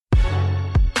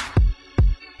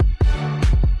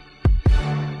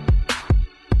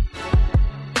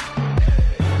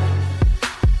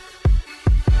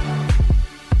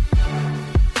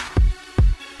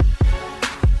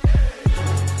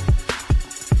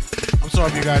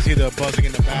sorry if you guys hear the buzzing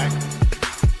in the back.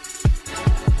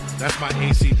 That's my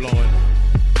AC blowing.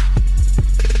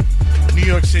 New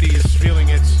York City is feeling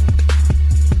its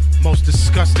most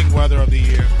disgusting weather of the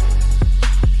year.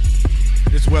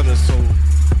 This weather is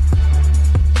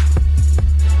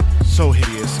so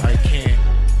hideous. I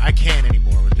can't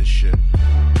anymore with this shit.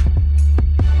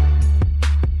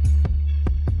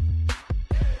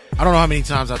 I don't know how many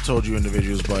times I've told you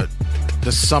individuals, but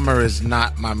the summer is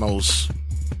not my most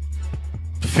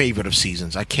favorite of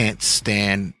seasons. I can't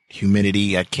stand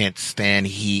humidity. I can't stand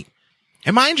heat.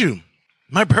 And mind you,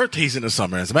 my birthday's in the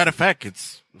summer. As a matter of fact,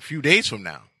 it's a few days from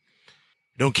now.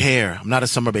 Don't care. I'm not a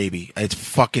summer baby. It's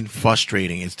fucking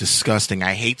frustrating. It's disgusting.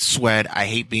 I hate sweat. I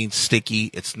hate being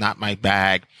sticky. It's not my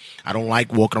bag. I don't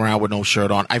like walking around with no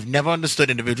shirt on. I've never understood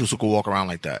individuals who can walk around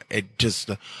like that. It just,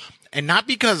 and not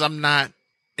because I'm not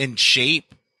in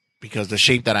shape, because the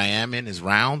shape that I am in is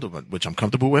round, which I'm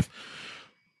comfortable with.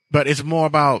 But it's more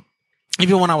about,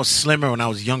 even when I was slimmer, when I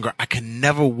was younger, I could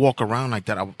never walk around like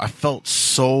that. I felt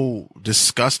so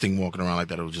disgusting walking around like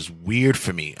that. It was just weird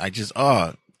for me.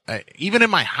 Even in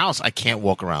my house, I can't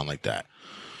walk around like that.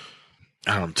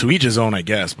 I don't know, to each his own, I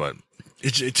guess, but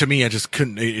to me, I just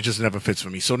couldn't, it just never fits for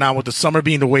me. So now with the summer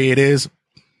being the way it is,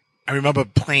 I remember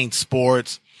playing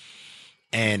sports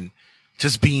and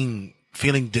just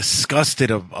feeling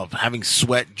disgusted of having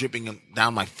sweat dripping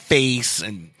down my face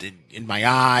and in my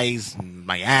eyes, and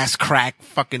my ass crack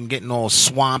fucking getting all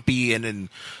swampy, and then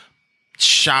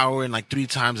showering like 3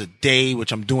 times a day,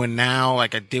 which I'm doing now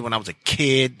like I did when I was a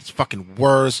kid. It's fucking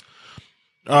worse.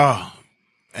 Oh,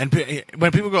 and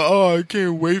when people go, oh, I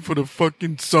can't wait for the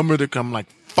fucking summer to come, like,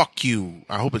 fuck you.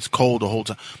 I hope it's cold the whole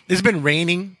time. It's been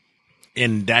raining,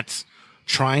 and that's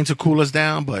trying to cool us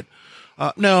down, but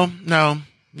no.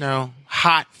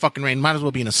 Hot fucking rain. Might as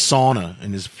well be in a sauna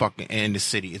in this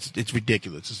city. It's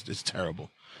ridiculous. It's terrible.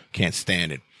 Can't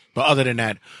stand it. But other than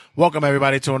that, welcome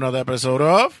everybody to another episode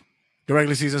of the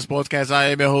Regular Season Sportscast. I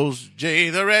am your host, Jay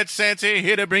the Red Santa,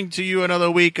 here to bring to you another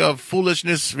week of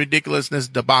foolishness, ridiculousness,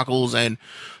 debacles, and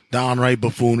downright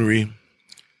buffoonery.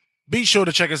 Be sure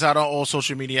to check us out on all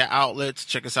social media outlets.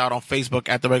 Check us out on Facebook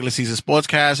at the Regular Season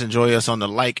Sportscast. Enjoy us on the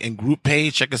like and group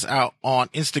page. Check us out on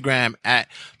Instagram at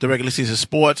the Regular Season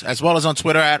Sports, as well as on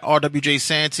Twitter at RWJ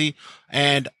Santy,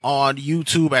 and on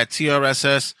YouTube at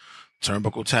TRSS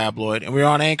Turnbuckle Tabloid. And we're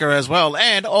on Anchor as well.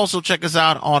 And also check us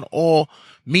out on all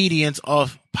mediums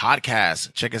of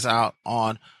podcasts. Check us out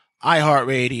on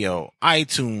iHeartRadio,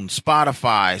 iTunes,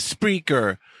 Spotify,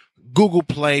 Spreaker, Google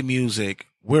Play Music.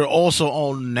 We're also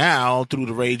on now through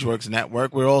the RageWorks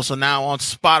network. We're also now on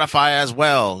Spotify as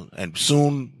well. And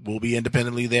soon we'll be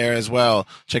independently there as well.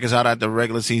 Check us out at the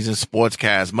Regular Season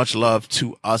Sportscast. Much love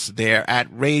to us there at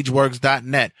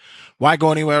rageworks.net. Why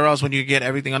go anywhere else when you get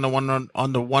everything under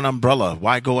one umbrella?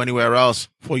 Why go anywhere else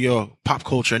for your pop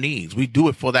culture needs? We do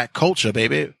it for that culture,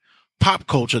 baby. Pop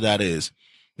culture, that is.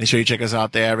 Make sure you check us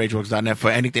out there at rageworks.net for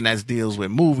anything that deals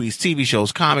with movies, TV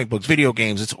shows, comic books, video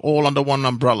games. It's all under one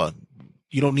umbrella.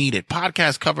 You don't need it.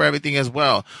 Podcasts cover everything as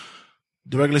well.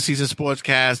 The Regular Season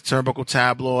Sportscast, Turnbuckle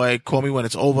Tabloid, Call Me When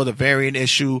It's Over, The Variant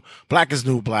Issue, Black is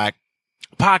New Black.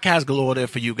 Podcast galore there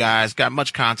for you guys. Got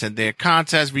much content there.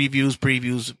 Contests, reviews,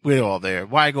 previews. We're all there.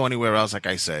 Why go anywhere else? Like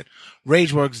I said,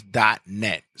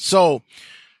 rageworks.net. So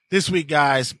this week,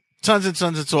 guys, tons and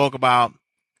tons to talk about.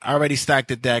 I already stacked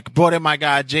the deck. Brought in my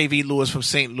guy, JV Lewis from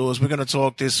St. Louis. We're going to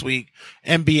talk this week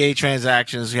NBA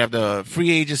transactions. We have the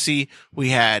free agency. We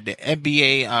had the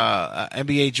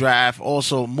NBA draft.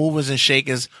 Also, movers and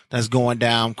shakers that's going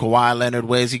down. Kawhi Leonard,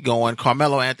 where's he going?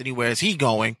 Carmelo Anthony, where's he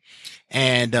going?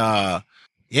 And,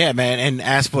 yeah, man. And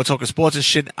as for talking sports and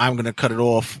shit, I'm going to cut it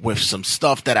off with some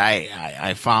stuff that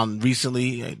I found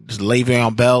recently. Just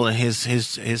Le'Veon Bell and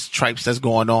his tripes that's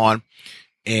going on.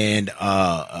 And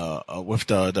with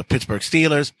the Pittsburgh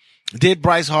Steelers. Did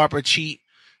Bryce Harper cheat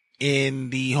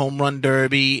in the home run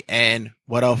derby? And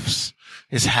what else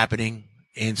is happening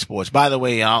in sports? By the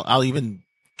way, I'll even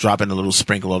drop in a little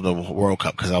sprinkle of the World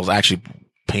Cup, because I was actually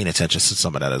paying attention to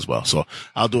some of that as well. So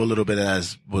I'll do a little bit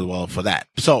as well for that.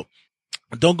 So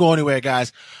don't go anywhere,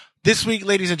 guys. This week,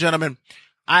 ladies and gentlemen,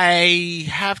 I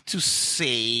have to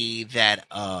say that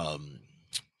I'm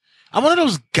one of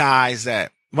those guys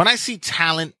that, when I see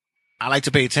talent, I like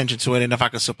to pay attention to it, and if I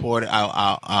can support it,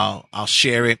 I'll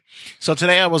share it. So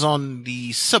today I was on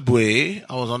the subway.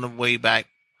 I was on the way back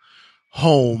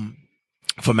home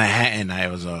from Manhattan.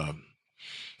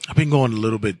 I've been going a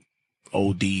little bit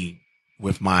OD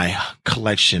with my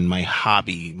collection, my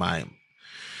hobby,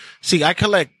 I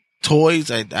collect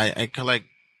toys. I collect,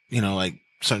 like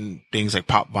certain things like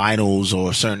pop vinyls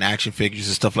or certain action figures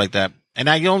and stuff like that. And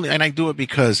I do it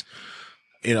because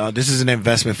this is an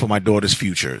investment for my daughter's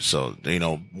future. So,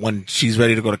 when she's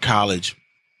ready to go to college,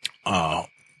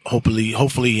 hopefully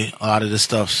a lot of this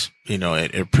stuff's,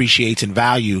 it appreciates in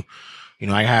value.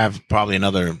 I have probably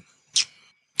another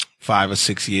 5 or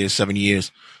 6 years, 7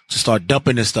 years to start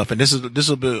dumping this stuff. And this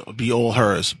will be all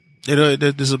hers.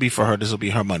 This will be for her. This will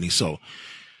be her money. So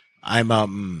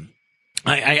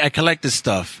I collect this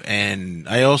stuff, and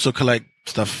I also collect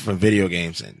stuff from video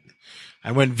games. And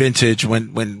I went vintage,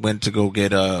 went to go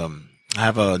get, I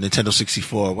have a Nintendo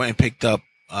 64, went and picked up,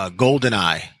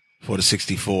 GoldenEye for the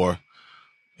 64.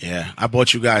 Yeah. I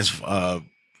bought you guys,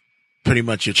 pretty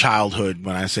much your childhood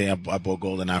when I say I bought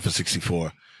GoldenEye for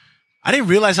 64. I didn't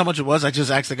realize how much it was. I just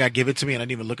asked the guy, give it to me, and I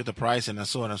didn't even look at the price, and I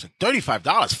saw it, and I was like,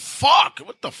 $35. Fuck!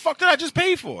 What the fuck did I just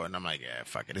pay for? And I'm like, yeah,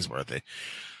 fuck it, it's worth it.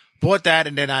 Bought that,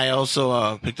 and then I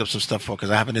also, picked up some stuff because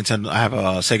I have a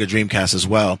Sega Dreamcast as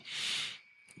well.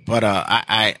 But,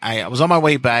 I was on my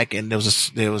way back, and there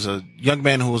was a young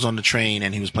man who was on the train,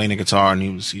 and he was playing the guitar, and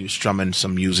he was strumming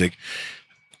some music.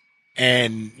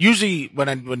 And usually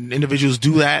when individuals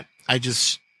do that, I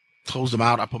just close them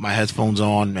out. I put my headphones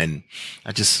on, and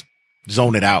I just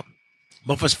zone it out.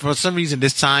 But for some reason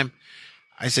this time,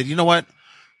 I said, you know what?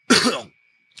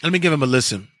 Let me give him a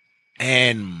listen.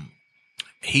 And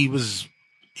I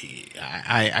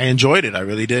enjoyed it. I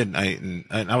really did.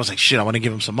 I was like, shit, I want to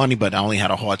give him some money, but I only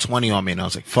had a hard 20 on me. And I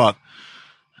was like, fuck.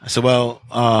 I said, well,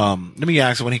 let me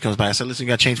ask him when he comes back. I said, listen,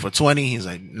 you got change for 20? He's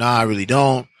like, nah, I really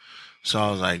don't. So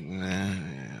I was like, nah,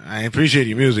 I appreciate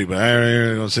your music, but I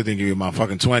ain't gonna sit there and give you my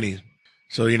fucking 20.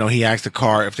 So, he asked the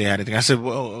car if they had anything. I said,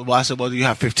 well, do you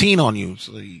have 15 on you?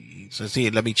 So he says, here,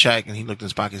 let me check. And he looked in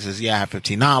his pocket and says, yeah, I have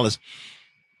 $15.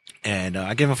 And,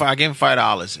 I gave him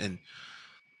 $5. And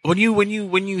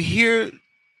when you hear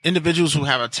individuals who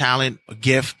have a talent, a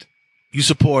gift, you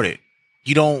support it.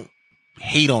 You don't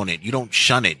hate on it. You don't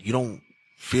shun it. You don't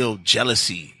feel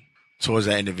jealousy towards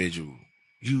that individual.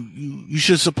 You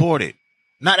should support it.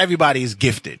 Not everybody is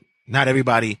gifted. Not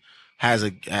everybody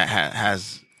has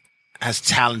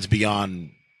talents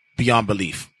beyond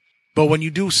belief. But when you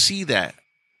do see that,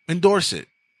 endorse it.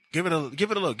 Give it a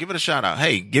look. Give it a shout out.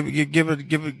 Hey, give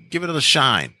it a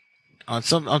shine on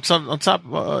some type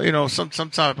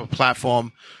of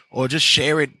platform, or just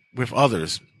share it with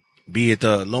others. Be it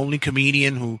the lonely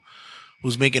comedian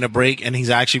who's making a break, and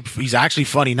he's actually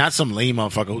funny, not some lame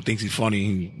motherfucker who thinks he's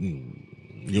funny.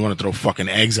 You want to throw fucking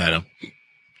eggs at him.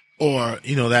 Or,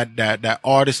 that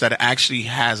artist that actually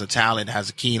has a talent,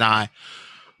 has a keen eye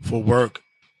for work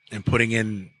and putting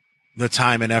in the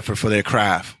time and effort for their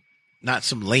craft. Not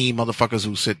some lame motherfuckers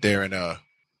who sit there and,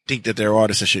 think that they're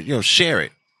artists and shit. Share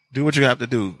it. Do what you have to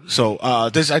do. So,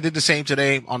 I did the same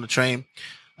today on the train.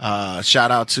 Shout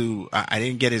out to, I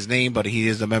didn't get his name, but he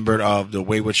is a member of the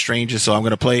Wayward Strangers. So I'm going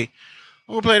to play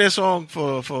their song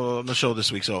for the show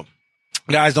this week. So,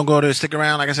 guys, don't go there. Stick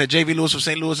around. Like I said, JV Lewis from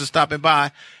St. Louis is stopping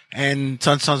by, and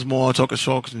tons more talking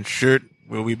shorts and shit.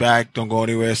 We'll be back. Don't go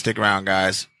anywhere. Stick around,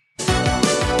 guys.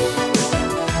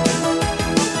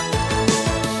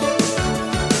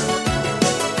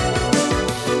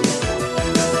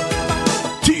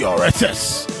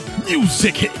 TRSS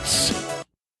Music Hits.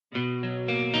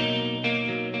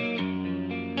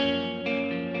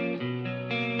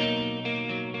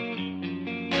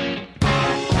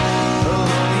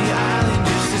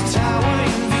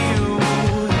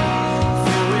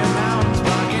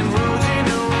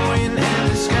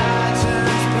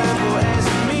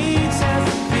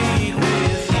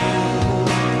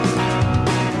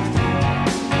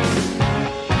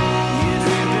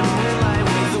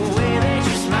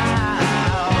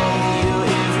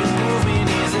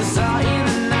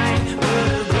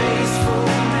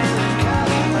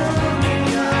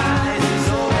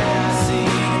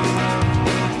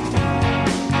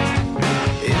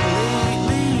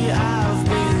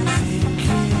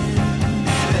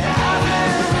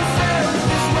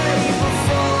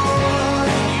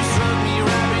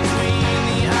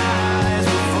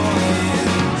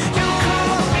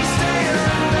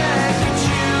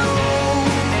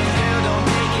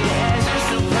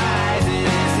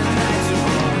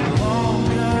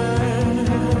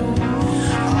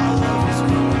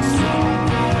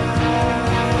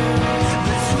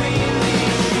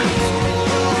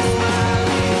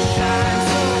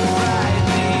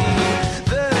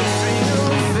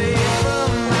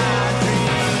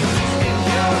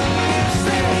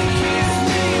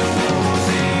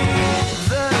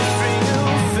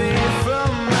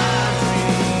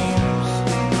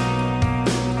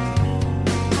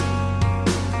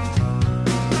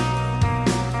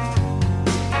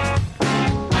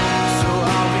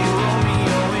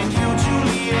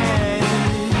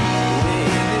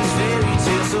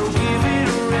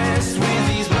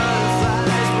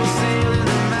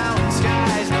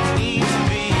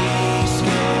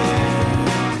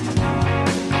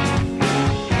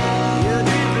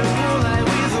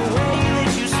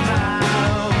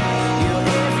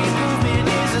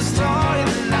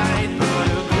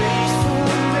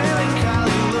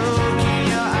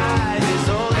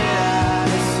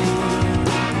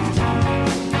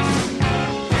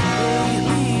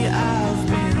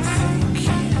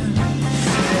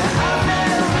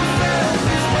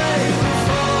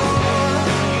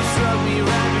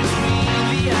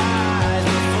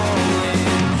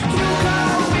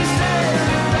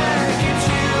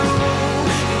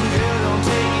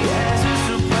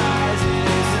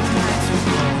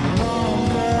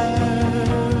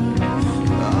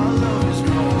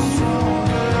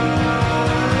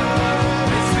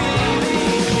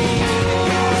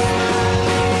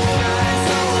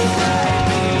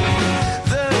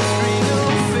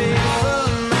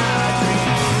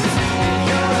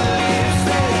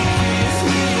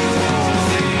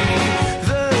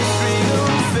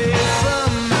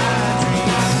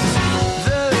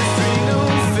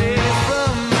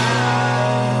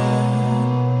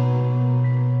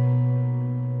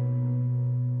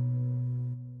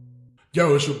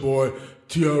 Yo, it's your boy,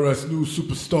 TRS New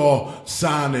Superstar,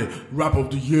 signing, rap of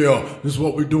the year. This is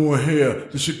what we're doing here.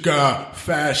 This your guy,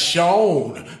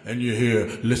 Fashion. And you're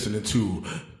here listening to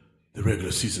the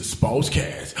regular season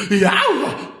Sportscast.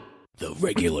 Yeah! The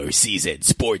regular season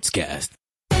Sportscast.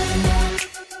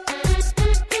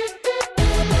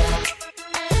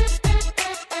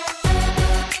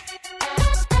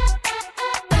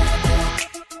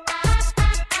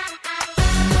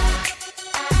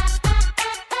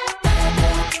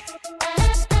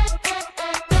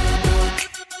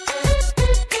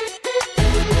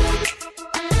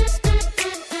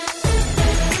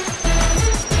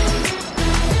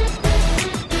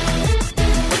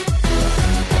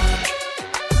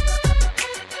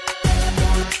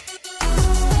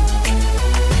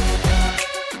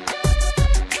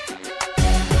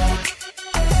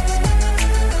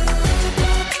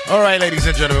 All right, ladies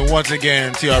and gentlemen, once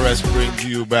again, TRS brings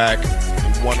you back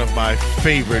one of my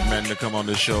favorite men to come on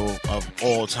the show of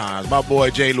all time. My boy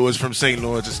Jay Lewis from St.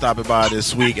 Louis is stopping by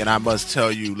this week, and I must tell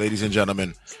you, ladies and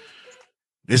gentlemen,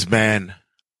 this man,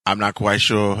 I'm not quite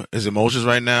sure his emotions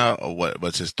right now or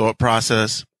what's his thought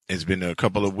process. It's been a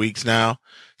couple of weeks now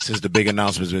since the big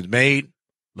announcement's been made.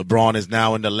 LeBron is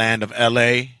now in the land of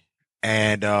LA,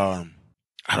 and I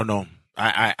don't know.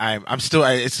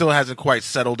 It still hasn't quite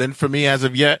settled in for me as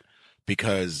of yet,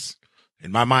 because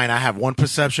in my mind I have one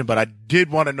perception, but I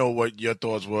did want to know what your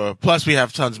thoughts were. Plus, we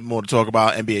have tons more to talk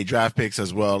about, NBA draft picks,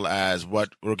 as well as what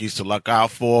rookies to look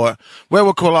out for, where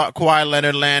will Kawhi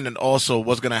Leonard land, and also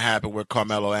what's going to happen with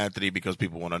Carmelo Anthony, because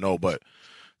people want to know. But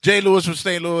Jay Lewis from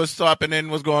St. Louis stopping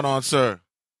in. What's going on, sir?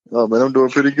 Oh man, I'm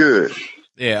doing pretty good.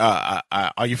 Yeah,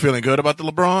 are you feeling good about the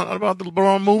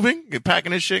LeBron moving,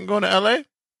 packing his shit and going to LA?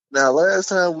 Now, last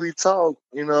time we talked,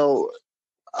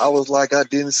 I was like, I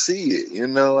didn't see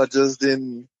it. I just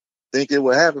didn't think it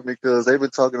would happen because they've been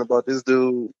talking about this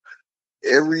dude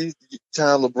every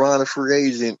time LeBron a free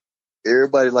agent.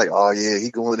 Everybody like, oh yeah,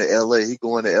 he going to LA. He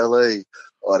going to LA.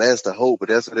 Oh, that's the hope, but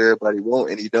that's what everybody want,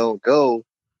 and he don't go.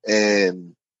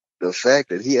 And the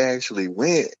fact that he actually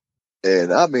went,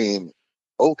 and I mean,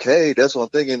 okay, that's what I'm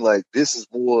thinking. Like, this is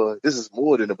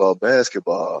more than about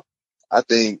basketball. I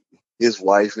think his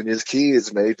wife and his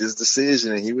kids made this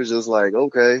decision, and he was just like,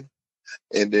 okay.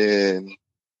 And then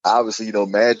obviously,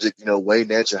 Magic,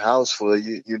 waiting at your house for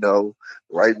you,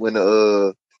 right when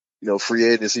the, free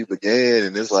agency began.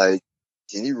 And it's like,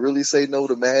 can you really say no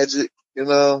to Magic, with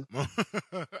that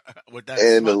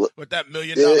 $1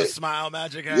 million smile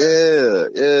Magic has? Yeah.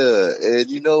 And,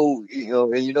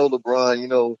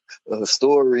 LeBron, a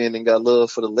historian and got love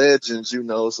for the legends,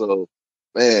 so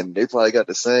man, they probably got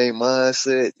the same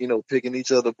mindset, picking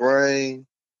each other's brain,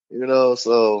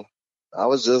 so I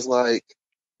was just like,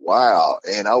 wow.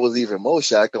 And I was even more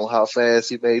shocked on how fast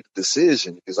he made the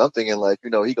decision, because I'm thinking like, he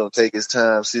going to take his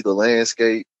time, see the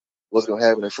landscape, what's going to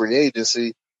happen in free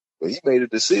agency. But he made a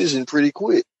decision pretty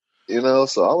quick,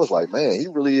 so I was like, man, he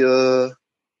really,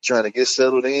 trying to get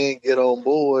settled in, get on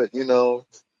board,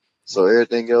 so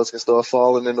everything else can start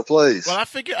falling into place. Well, I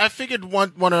figured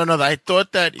one or another. I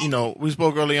thought that, we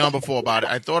spoke early on before about it.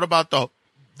 I thought about the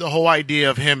whole idea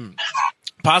of him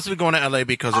possibly going to LA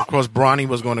because, of course, Bronny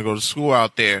was going to go to school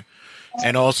out there.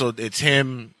 And also it's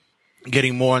him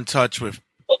getting more in touch with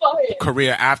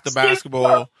career after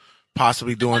basketball,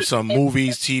 possibly doing some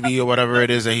movies, TV, or whatever it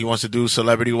is that he wants to do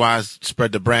celebrity-wise,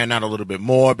 spread the brand out a little bit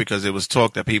more, because it was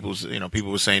talk that people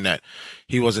were saying that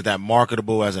he wasn't that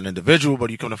marketable as an individual, but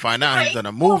you come to find out he's done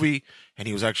a movie and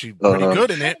he was actually pretty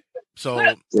good in it. So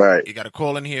You got to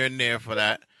call in here and there for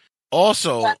that.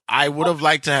 Also, I would have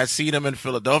liked to have seen him in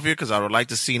Philadelphia, because I would like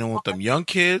to see him with them young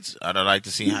kids. I'd like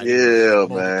to see how. Yeah,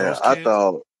 man.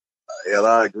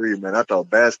 I agree, man. I thought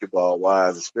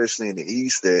basketball-wise, especially in the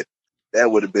East, that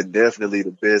would have been definitely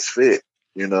the best fit,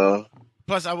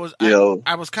 Plus, I was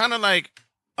kind of like,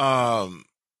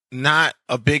 not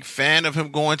a big fan of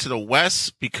him going to the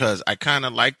West, because I kind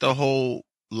of like the whole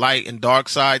light and dark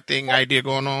side thing idea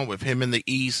going on with him in the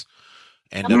East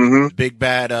and the big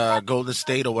bad Golden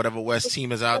State or whatever West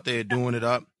team is out there doing it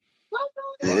up.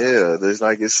 Yeah, it's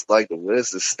like the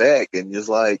West is stacked, and it's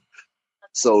like,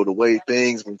 so the way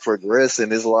things been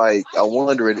progressing is like, I'm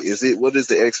wondering, what is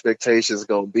the expectations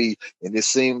going to be? And it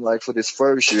seemed like for this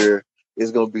first year,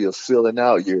 it's going to be a filling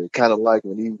out year, kind of like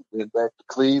when he went back to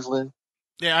Cleveland.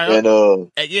 Yeah, that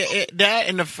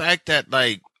and the fact that,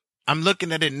 like, I'm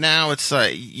looking at it now, it's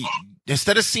like,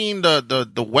 instead of seeing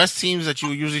the West teams that you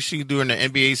usually see during the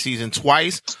NBA season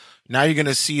twice, now you're going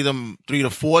to see them 3 to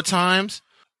 4 times.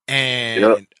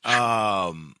 And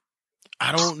I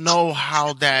don't know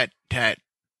how that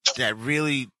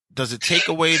really does it take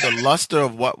away the luster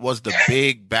of what was the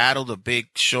big battle, the big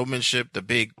showmanship, the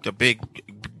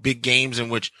big games in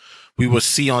which we will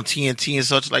see on TNT and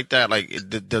such like that? Like,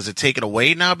 does it take it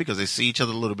away now because they see each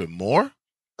other a little bit more?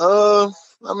 I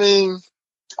mean,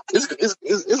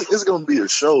 it's going to be a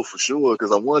show for sure,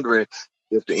 because I'm wondering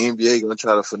if the NBA going to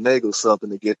try to finagle something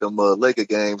to get them Laker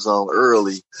games on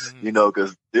early,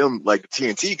 because them, like the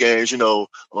TNT games,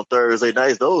 on Thursday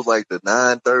nights, those like the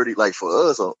 9:30, like for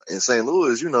us in St.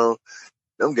 Louis,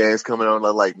 them games coming on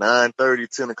at like 9:30,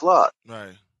 10 o'clock.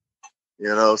 Right.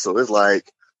 So it's like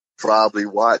probably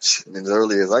watch, and as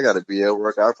early as I got to be at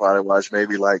work, I'll probably watch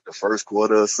maybe like the first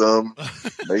quarter or something.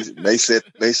 They set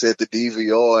the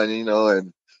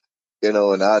DVR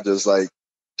and I just like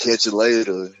catch it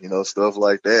later, stuff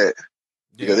like that.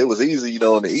 Yeah. Because it was easy,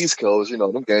 on the East Coast,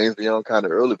 them games be on kind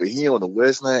of early, but here on the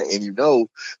West night, and the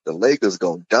Lakers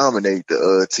gonna dominate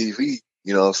the TV,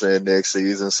 next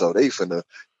season. So they finna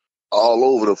all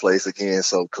over the place again.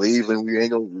 So Cleveland, we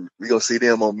gonna see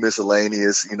them on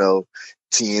miscellaneous,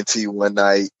 TNT one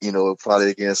night,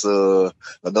 probably against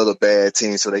another bad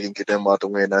team, so they can get them out the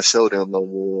way and not show them no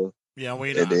more. Yeah, I'm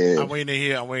waiting to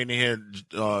hear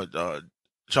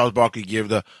Charles Barkley give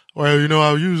the, I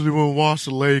usually wouldn't watch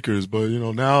the Lakers, but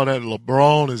now that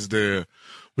LeBron is there,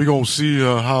 we're gonna see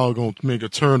how it's gonna make a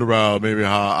turnaround, maybe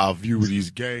how I view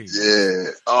these games.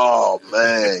 Yeah. Oh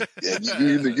man.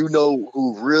 And you know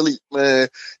who really, man,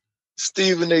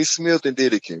 Stephen A. Smith and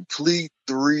did a complete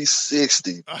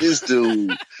 360. This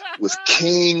dude was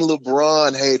King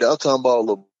LeBron hater. I'm talking about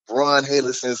LeBron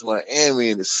hater since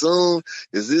Miami. And as soon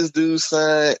as this dude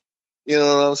signed, you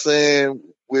know what I'm saying,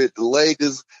 with the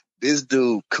Lakers, this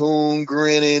dude coon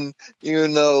grinning,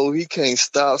 he can't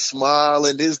stop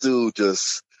smiling. This dude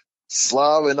just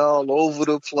slobbing all over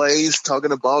the place,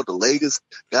 talking about the Lakers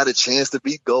got a chance to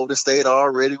beat Golden State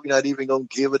already. We're not even going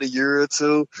to give it a year or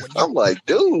two. I'm like,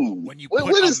 dude,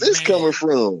 where is this coming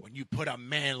from? When you put a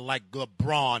man like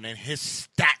LeBron and his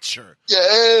stature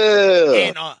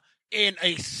in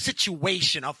a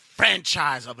situation, a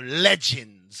franchise of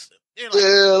legends.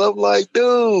 I'm like,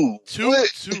 dude.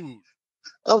 Toot.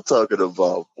 I'm talking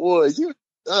about, boy,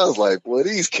 I was like, boy,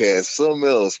 these cats, something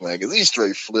else, man, because he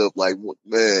straight flipped like,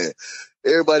 man,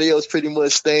 everybody else pretty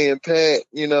much staying pat,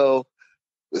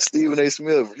 but Stephen A.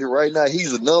 Smith, right now,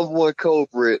 he's the number one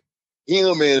culprit.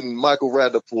 Him and Michael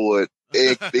Rappaport,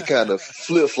 they kind of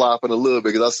flip-flopping a little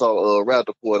bit, because I saw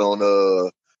Rappaport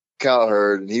on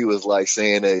Cowherd, and he was like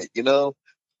saying that,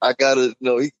 I gotta,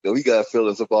 he got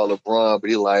feelings about LeBron, but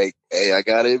he like, hey, I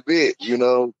gotta admit,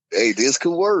 hey, this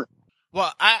could work.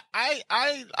 Well,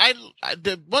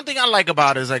 the one thing I like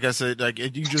about it is, like I said, like you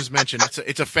just mentioned,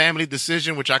 it's a family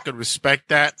decision, which I could respect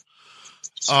that.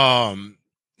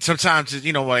 Sometimes,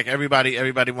 like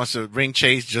everybody wants to ring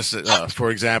chase, just, for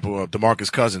example,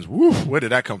 DeMarcus Cousins. Woo, where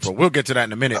did that come from? We'll get to that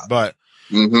in a minute, but,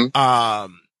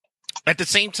 at the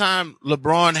same time,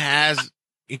 LeBron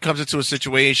he comes into a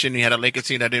situation. He had a Lakers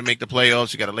team that didn't make the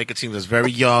playoffs. You got a Lakers team that's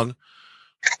very young.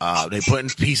 They putting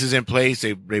pieces in place.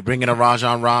 They bring in a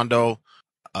Rajon Rondo.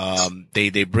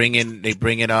 They bring in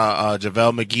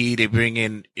JaVale McGee. They bring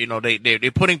in,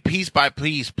 they're putting piece by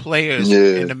piece players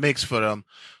in the mix for them.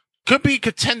 Could be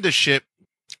contendership.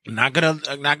 Not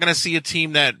gonna see a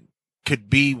team that could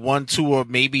be 1, 2, or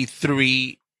maybe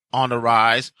 3 on the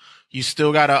rise. You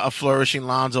still got a flourishing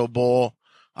Lonzo Ball.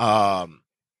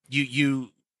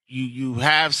 You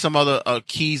have some other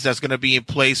keys that's going to be in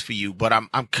place for you, but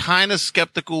I'm kind of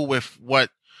skeptical with what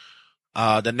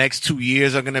the next 2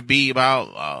 years are going to be about.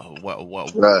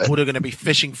 Who they're going to be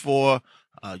fishing for.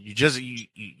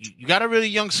 You got a really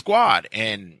young squad,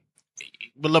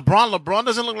 but LeBron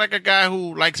doesn't look like a guy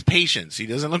who likes patience. He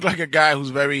doesn't look like a guy who's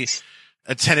very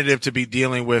attentive to be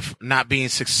dealing with not being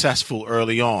successful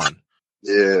early on.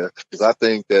 Yeah, because I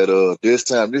think that this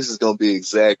time this is going to be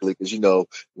exactly, because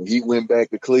when he went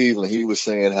back to Cleveland, he was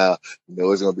saying how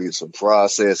it's going to be some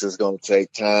process, it's going to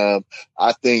take time.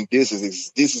 I think this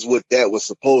is what that was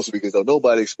supposed to be, because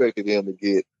nobody expected him to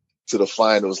get to the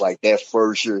finals like that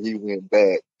first year he went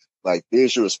back. Like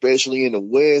this year, especially in the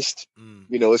West,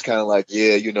 it's kind of like,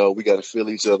 we got to fill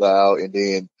each other out, and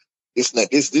then it's not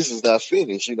this is not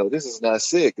finished. This is not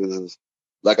set, because,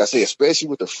 like I say, especially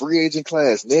with the free agent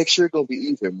class next year, going to be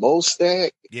even more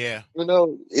stacked. Yeah.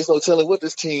 It's no telling what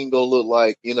this team going to look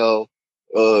like,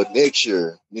 next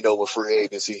year, when free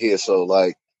agency hits. So,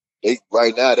 like,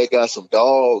 right now they got some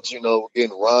dogs,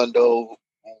 getting Rondo,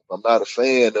 I'm not a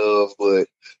fan of, but,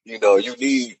 you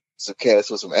need some cats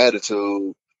with some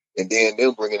attitude. And then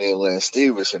them bringing in Lance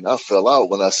Stevenson, I fell out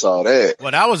when I saw that.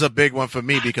 Well, that was a big one for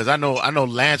me, because I know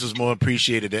Lance was more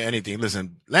appreciated than anything.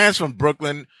 Listen, Lance from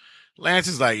Brooklyn, Lance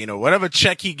is like, whatever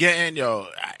check he getting,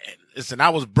 listen, I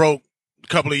was broke a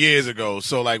couple of years ago.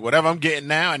 So like whatever I'm getting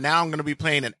now, and now I'm going to be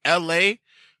playing in LA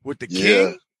with the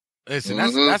King. Listen,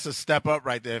 that's a step up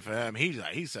right there for him. He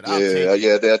said, I'll take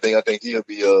it. I think he'll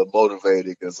be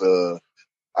motivated because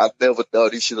I never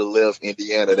thought he should have left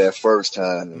Indiana that first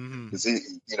time because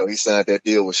he signed that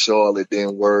deal with Charlotte,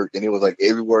 didn't work, and it was like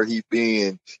everywhere he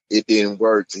been, it didn't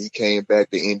work. So he came back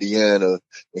to Indiana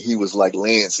and he was like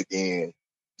Lance again.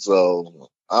 So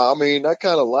I mean, I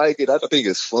kind of like it. I think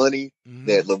it's funny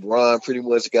that LeBron pretty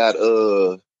much got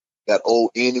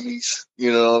old enemies,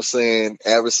 you know what I'm saying?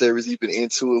 Adversaries he's been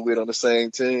into it with on the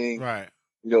same team. Right.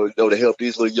 To help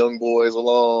these little young boys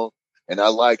along. And I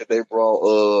like that they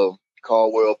brought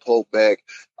Caldwell Pope back.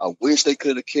 I wish they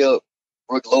could have kept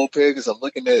Brook Lopez because I'm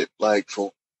looking at it like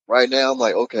for right now, I'm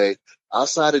like, okay,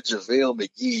 outside of JaVale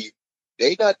McGee,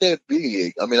 they not that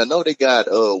big. I mean, I know they got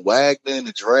Wagner in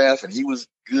the draft and he was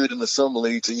good in the summer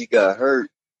league till he got hurt.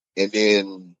 And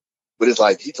then, but it's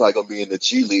like he's probably gonna be in the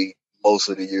G League most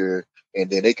of the year.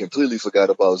 And then they completely forgot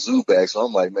about Zubac. So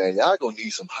I'm like, man, y'all gonna need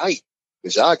some height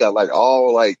because y'all got like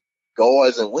all like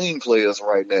guards and wing players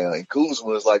right now. And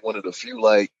Kuzma is like one of the few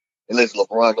unless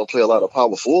LeBron gonna play a lot of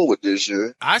power forward this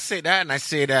year. I say that, and I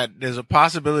say that there's a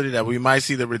possibility that we might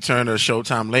see the return of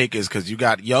Showtime Lakers because you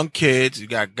got young kids, you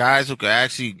got guys who could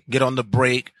actually get on the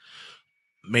break,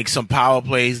 make some power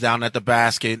plays down at the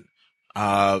basket.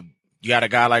 You got a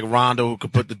guy like Rondo who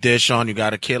could put the dish on. You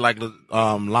got a kid like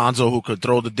Lonzo who could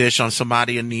throw the dish on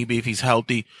somebody in need if he's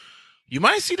healthy. You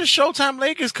might see the Showtime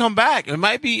Lakers come back. It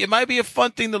might be a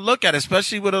fun thing to look at,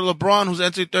 especially with a LeBron who's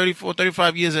entered 34,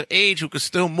 35 years of age who could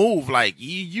still move. Like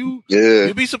you'd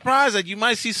be surprised that you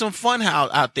might see some fun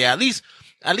out there. At least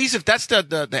if that's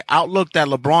the outlook that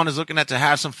LeBron is looking at, to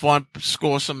have some fun,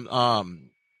 score some,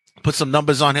 put some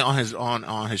numbers on his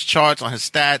charts, on his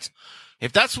stats.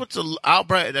 If that's what's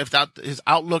his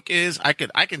outlook is, I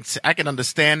can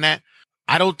understand that.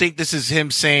 I don't think this is him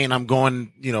saying I'm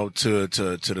going, to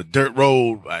the dirt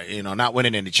road, not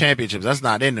winning any championships. That's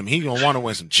not in him. He's going to want to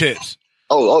win some chips.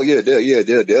 Oh yeah,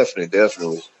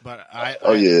 definitely. But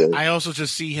I also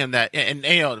just see him that,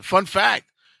 and fun fact,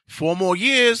 4 more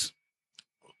years,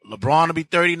 LeBron will be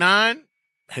 39,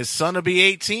 his son will be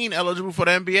 18, eligible for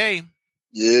the NBA.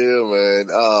 Yeah, man.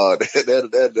 Oh,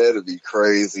 that'd be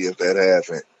crazy if that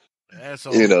happened. Yeah,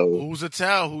 so who's to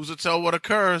tell what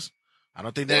occurs? I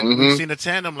don't think that we've seen a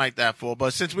tandem like that for.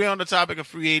 But since we're on the topic of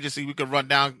free agency, we could run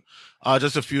down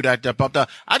just a few that popped up.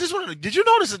 I just wanted to, did you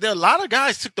notice that there are a lot of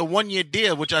guys took the 1-year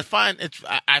deal, which I find it's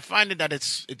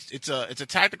a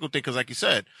tactical thing because, like you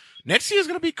said, next year is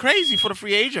going to be crazy for the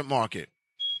free agent market.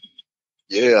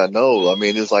 Yeah, I know. I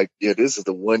mean, it's like, this is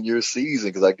the 1-year season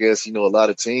because I guess, a lot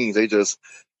of teams, they just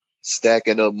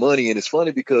stacking up money. And it's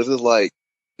funny because it's like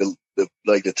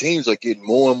the teams are getting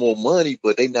more and more money,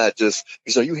 but they not just,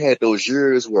 you had those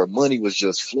years where money was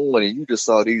just flowing and you just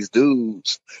saw these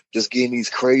dudes just getting these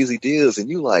crazy deals and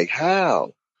you like,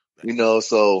 how?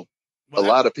 So a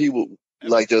lot of people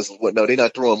they're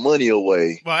not throwing money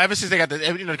away. Well, ever since they got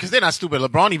because they're not stupid.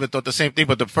 LeBron even thought the same thing,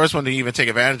 but the first one to even take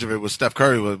advantage of it was Steph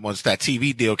Curry. Once that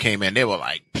TV deal came in, they were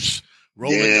like,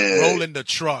 rolling the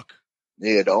truck.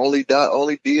 Yeah, the only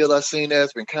deal I seen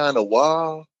that's been kind of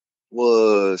wild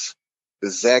was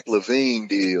the Zach LaVine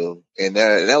deal, and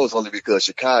that was only because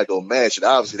Chicago matched it.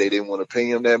 Obviously, they didn't want to pay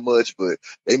him that much, but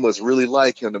they must really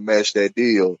like him to match that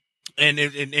deal. And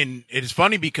it's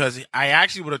funny because I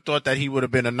actually would have thought that he would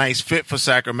have been a nice fit for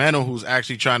Sacramento, who's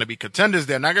actually trying to be contenders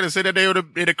there. I'm not going to say that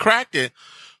they'd have cracked it,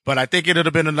 but I think it would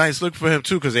have been a nice look for him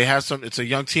too because they have it's a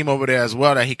young team over there as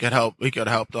well that he could help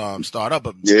start up.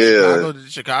 But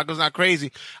Chicago's not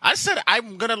crazy. I said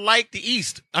I'm going to like the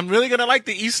East. I'm really going to like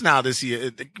the East now this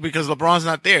year because LeBron's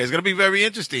not there. It's going to be very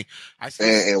interesting.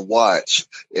 And watch.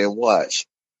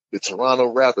 The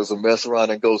Toronto Raptors will mess around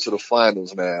and go to the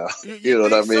finals now. You know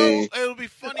what I mean? So? It'll be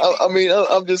funny.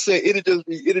 I'm just saying it'll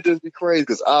just be crazy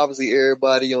because obviously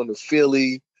everybody on the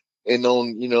Philly and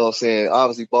on, what I'm saying,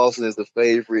 obviously Boston is the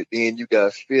favorite. Then you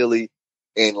got Philly.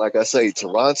 And like I say,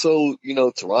 Toronto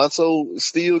is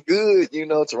still good.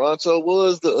 Toronto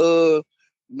was the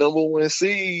number 1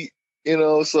 seed,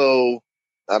 so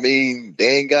I mean,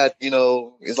 they ain't got,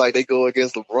 it's like they go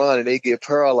against LeBron and they get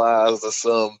paralyzed or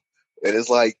something. And it's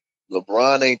like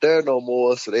LeBron ain't there no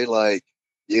more. So they like,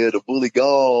 the bully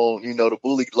gone, the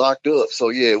bully locked up. So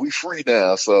we free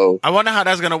now. So I wonder how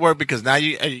that's going to work because now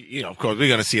of course we're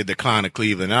going to see a decline of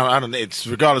Cleveland. I don't, it's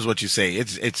regardless what you say,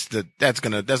 it's not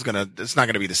going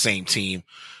to be the same team.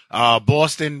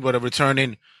 Boston with a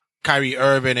returning Kyrie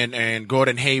Irving and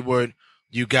Gordon Hayward.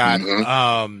 You got,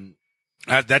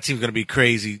 That team's going to be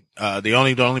crazy. The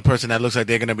only person that looks like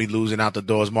they're going to be losing out the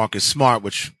door is Marcus Smart,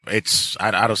 which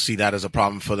I don't see that as a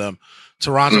problem for them.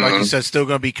 Toronto, like you said, still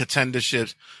going to be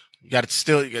contenderships.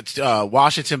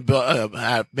 Washington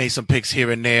have made some picks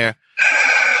here and there.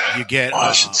 You get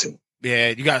Washington.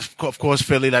 You got, of course,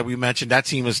 Philly, like we mentioned. That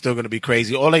team is still going to be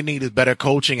crazy. All they need is better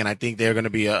coaching, and I think they're going to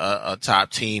be a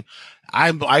top team.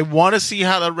 I want to see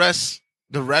how the rest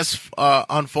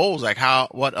unfolds, like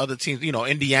what other teams,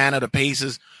 Indiana, the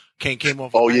Pacers came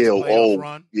off.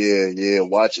 Run.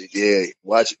 Watch it.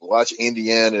 Watch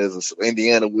Indiana.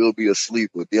 Indiana will be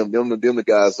asleep with them. Them the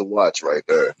guys to watch right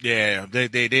there. Yeah, they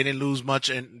didn't lose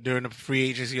much during the free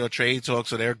agency or trade talk,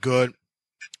 so they're good.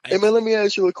 Hey man, let me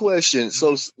ask you a question.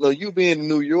 So you being in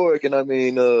New York, and I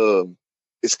mean,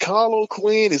 is Carlo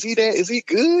Quinn? Is he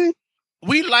good?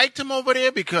 We liked him over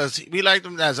there because we liked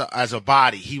him as a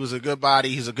body. He was a good body.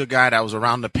 He's a good guy that was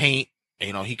around the paint.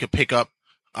 He could pick up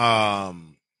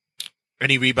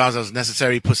any rebounds that was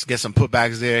necessary, get some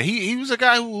putbacks there. He was a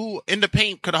guy who in the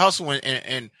paint could hustle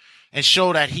and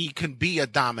show that he can be a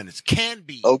dominance, can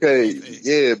be. Okay,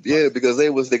 yeah, because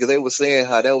they were saying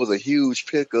how that was a huge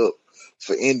pickup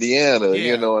for Indiana,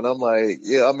 and I'm like,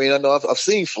 I mean, I know I've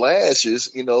seen flashes,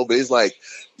 but it's like,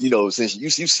 since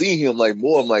you've seen him like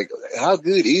more, I'm like, how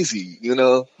good is he,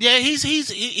 Yeah,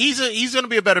 he's going to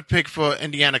be a better pick for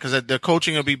Indiana because the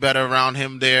coaching will be better around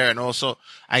him there, and also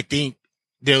I think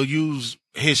they'll use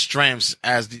his strengths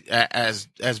as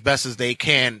best as they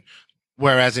can.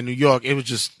 Whereas in New York, it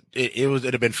would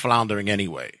have been floundering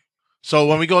anyway. So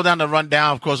when we go down the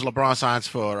rundown, of course, LeBron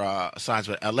signs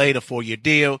with LA, the 4-year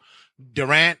deal.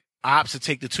 Durant opts to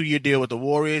take the 2-year deal with the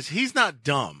Warriors. He's not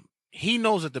dumb. He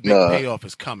knows that the big payoff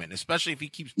is coming, especially if he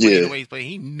keeps playing the way he's playing.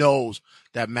 He knows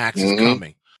that max is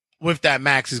coming. With that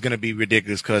max is going to be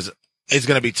ridiculous because it's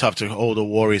going to be tough to hold the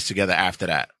Warriors together after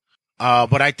that.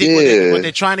 But I think what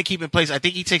they're trying to keep in place, I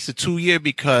think he takes the 2-year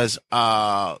because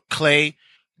Clay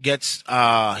gets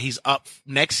he's up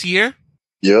next year.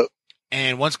 Yep.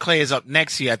 And once Clay is up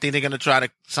next year, I think they're going to try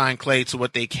to sign Clay to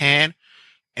what they can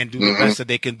and do the best that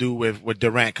they can do with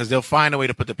Durant because they'll find a way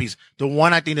to put the piece. The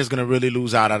one I think is going to really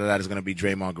lose out of that is going to be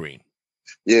Draymond Green.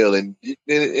 Yeah,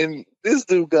 and this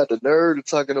dude got the nerve of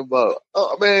talking about,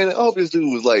 oh man, I hope this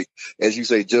dude was like, as you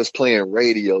say, just playing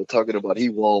radio, talking about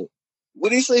what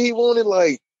did he say he wanted,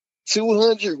 like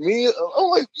 200 million? I'm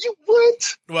like, you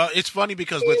what? Well, it's funny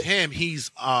because with him, he's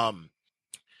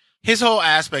his whole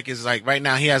aspect is like right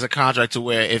now he has a contract to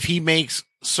where if he makes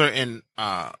certain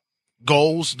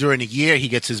goals during the year, he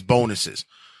gets his bonuses.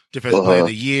 Defensive player of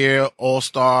the year,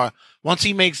 all-star. Once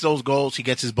he makes those goals, he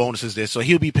gets his bonuses there. So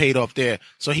he'll be paid off there.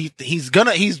 So he's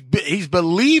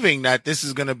believing that this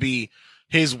is gonna be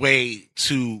his way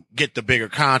to get the bigger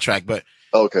contract. But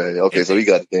okay. So he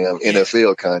got a damn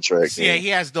NFL contract. Yeah, he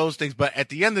has those things. But at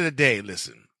the end of the day,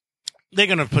 listen, they're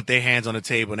going to put their hands on the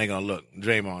table and they're going to look,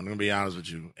 Draymond, I'm going to be honest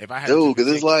with you. If I had because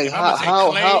it's like,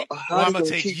 how I'm going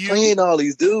to keep playing all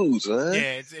these dudes, man?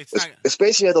 Yeah, it's not,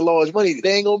 especially at the large money,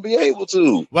 they ain't going to be able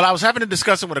to. Well, I was having a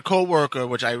discussion with a coworker,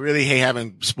 which I really hate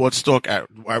having sports talk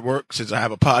at work since I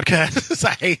have a podcast.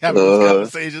 I hate having those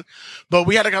conversations. But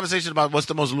we had a conversation about what's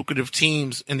the most lucrative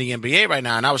teams in the NBA right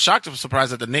now. And I was shocked and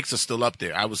surprised that the Knicks are still up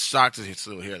there. I was shocked to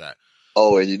still hear that.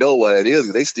 Oh, and you know what it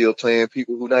is? They still playing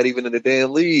people who not even in the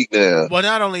damn league now. Well,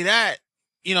 not only that,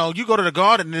 you go to the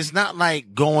Garden, and it's not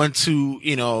like going to,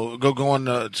 going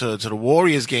to the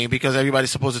Warriors game because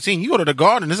everybody's supposed to team. You go to the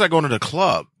Garden, it's like going to the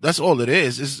club. That's all it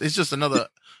is. It's just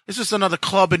another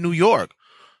club in New York.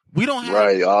 We don't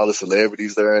have all the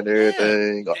celebrities there and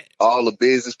everything, all the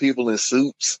business people in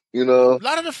suits, A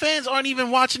lot of the fans aren't even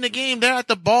watching the game. They're at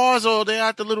the bars or they're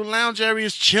at the little lounge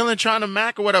areas chilling, trying to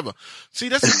mac or whatever. See,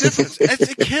 that's the difference.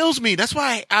 It kills me. That's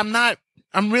why I'm not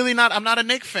a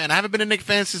Knicks fan. I haven't been a Knicks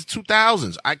fan since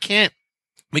 2000s. I can't,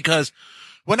 because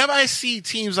whenever I see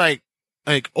teams like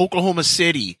Oklahoma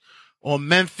City or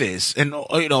Memphis and,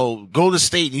 Golden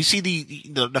State, and you see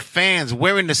the fans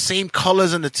wearing the same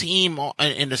colors in the team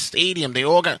in the stadium. They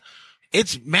all got,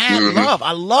 it's mad love.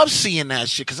 I love seeing that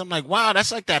shit because I'm like, wow,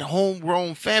 that's like that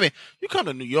homegrown family. You come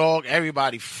to New York,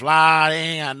 everybody fly. They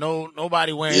ain't got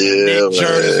nobody wearing a Knicks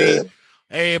jersey.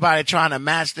 Everybody trying to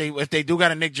match. If they do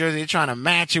got a Knicks jersey, they're trying to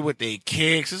match it with their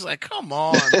kicks. It's like, come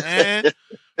on, man.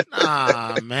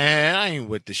 Nah, man, I ain't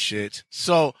with the shit.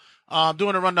 So,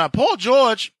 doing a rundown. Paul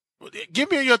George, give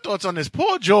me your thoughts on this.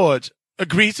 Paul George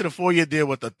agrees to the 4-year deal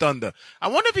with the Thunder. I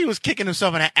wonder if he was kicking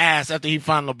himself in the ass after he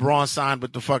found LeBron signed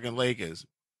with the fucking Lakers.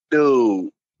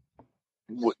 Dude,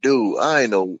 I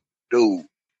know, dude.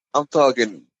 I'm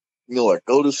talking, I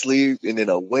go to sleep and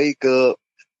then I wake up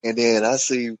and then I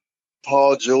see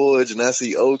Paul George and I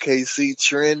see OKC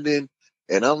trending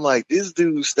And I'm like, this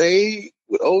dude stayed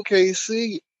with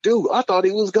OKC. Dude, I thought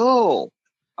he was gone.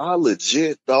 I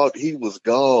legit thought he was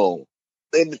gone.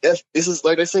 And this is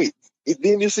like they say, you've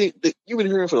been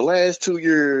hearing for the last 2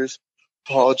 years,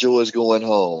 Paul George going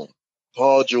home.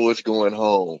 Paul George going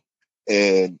home.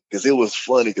 And because it was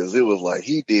funny, because it was like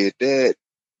he did that,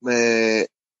 man.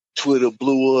 Twitter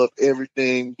blew up,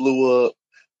 everything blew up,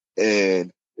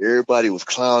 and everybody was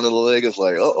clowning the Lakers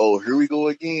like, uh-oh, here we go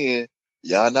again.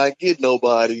 Y'all not getting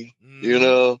nobody, you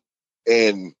know?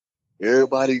 And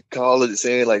everybody calling it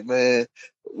saying like, man,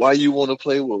 why you want to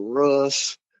play with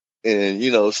Russ? And,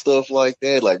 you know, stuff like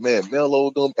that. Like, man,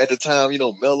 at the time, you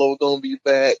know, Melo gonna be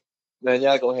back. Man,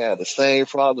 y'all gonna have the same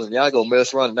problems. Y'all gonna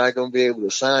mess around and not gonna be able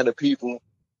to sign the people,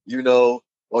 you know,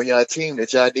 on y'all team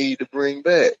that y'all need to bring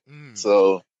back.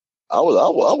 So I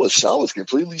was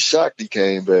completely shocked he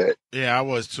came back. Yeah, I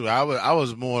was too. I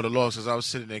was more at a loss because I was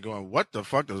sitting there going, what the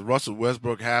fuck does Russell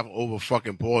Westbrook have over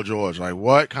fucking Paul George? Like,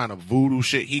 what kind of voodoo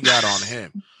shit he got on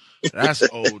him? That's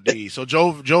OD. So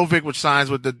Joe Vic, which signs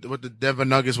with the Denver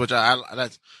Nuggets, which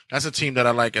that's a team that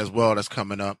I like as well. That's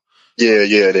coming up.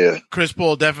 Yeah. Chris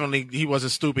Paul definitely, he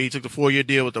wasn't stupid. He took the 4-year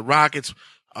deal with the Rockets.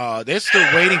 They're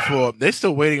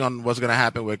still waiting on what's gonna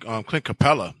happen with Clint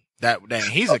Capella. That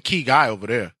he's a key guy over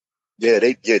there. Yeah,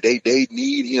 they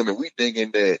need him, and we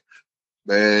thinking that,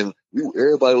 man,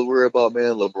 everybody was worried about,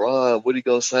 man, LeBron, what he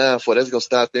gonna sign for? That's gonna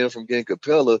stop them from getting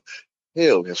Capella.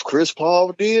 Hell, if Chris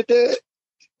Paul did that,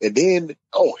 and then,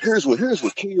 here's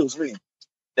what kills me.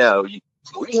 Now,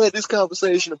 we had this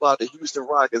conversation about the Houston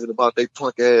Rockets and about their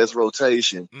punk ass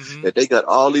rotation, that they got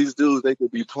all these dudes they could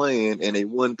be playing and they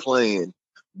wasn't playing.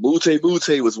 Mute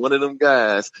was one of them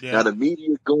guys. Yeah. Now the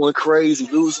media going crazy,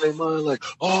 losing their mind, like,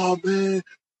 oh man,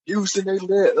 Houston, they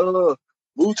let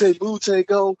Mute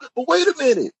go. But wait a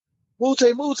minute. Mute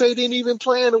didn't even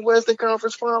play in the Western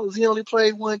Conference Finals. He only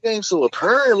played one game. So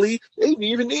apparently they didn't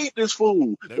even need this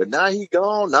fool. But now he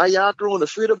gone. Now y'all throwing a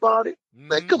fit about it.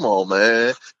 Man, come on,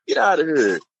 man. Get out of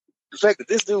here. The fact that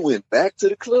this dude went back to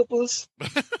the Clippers,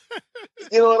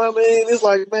 you know what I mean? It's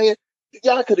like, man,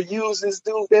 y'all could have used this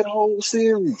dude that whole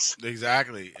series.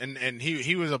 Exactly. And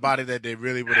he was a body that they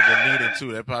really would have been needing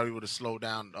too. That probably would have slowed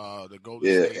down the Golden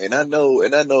State. Yeah, and I know,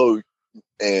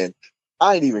 and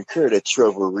I didn't even care that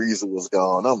Trevor Ariza was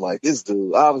gone. I'm like, this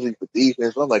dude, obviously for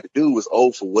defense, I'm like, the dude was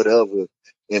 0 for whatever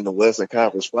in the Western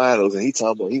Conference Finals, and he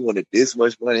talking about he wanted this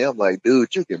much money. I'm like,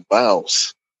 dude, you can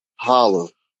bounce. Holla.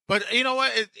 But you know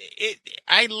what?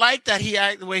 I like that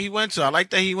where he went to. I like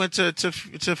that he went to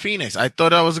Phoenix. I thought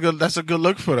that's a good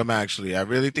look for them, actually. I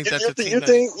really think that's a team.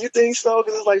 You think so?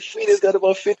 Because it's like Phoenix got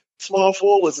about 50 small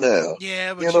forwards now.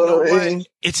 Yeah, but you know what I mean?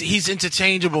 He's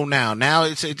interchangeable now. Now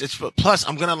it's plus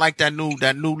I'm gonna like that new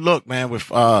look, man,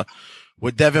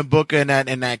 with Devin Booker and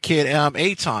that kid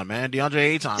Ayton, man, DeAndre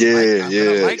Ayton. I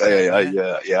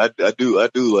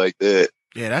do like that.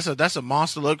 Yeah, that's a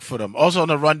monster look for them. Also on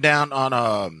the rundown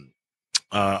on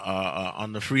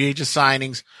the free agent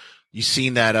signings, you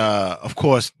seen that of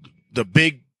course the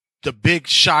big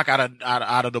shock out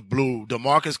of the blue.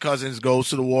 DeMarcus Cousins goes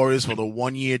to the Warriors for the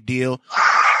 1-year deal.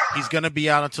 He's gonna be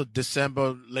out until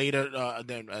December later,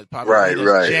 then probably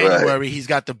January. Right. He's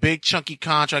got the big chunky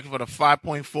contract for the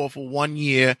 5.4 for 1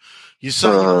 year. You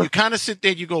kind of sit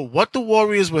there, you go, what the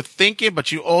Warriors were thinking,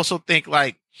 but you also think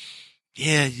like,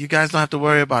 yeah, you guys don't have to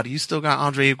worry about it. You still got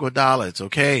Andre Iguodala. It's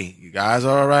okay. You guys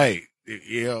are all right.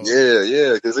 Yeah.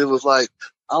 Because it was like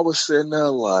I was sitting there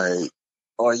like,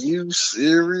 "Are you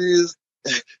serious?"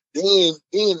 then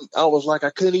I was like, I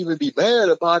couldn't even be mad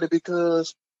about it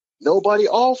because nobody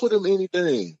offered him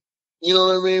anything. You know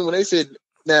what I mean? When they said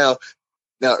now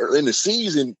in the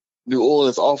season, New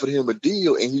Orleans offered him a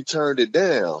deal and he turned it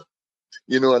down.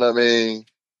 You know what I mean?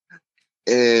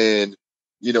 And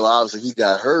you know, obviously he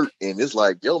got hurt, and it's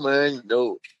like, yo, man, you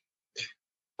know,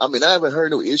 I mean, I haven't heard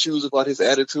no issues about his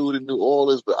attitude in New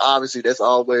Orleans, but obviously that's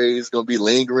always going to be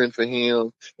lingering for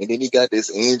him. And then he got this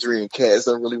injury, and cats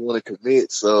don't really want to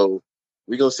commit. So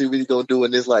we're going to see what he's going to do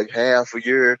in this like half a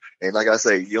year. And like I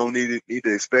say, you don't need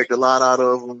to expect a lot out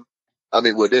of him. I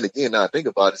mean, well, then again, now I think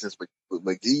about it, since with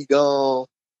McGee gone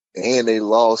and they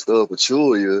lost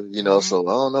Pachulia, you know, so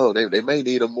I don't know. They may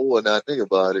need him more now I think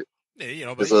about it. Yeah, you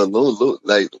know, but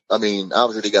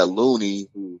obviously they got Looney,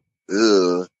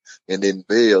 and then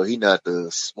Bell. He not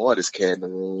the smartest cat in the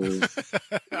room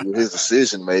with his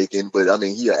decision making, but I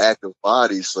mean he an active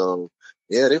body, so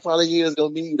yeah, they probably is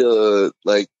gonna need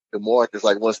like the Marcus,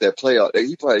 like once that playoff,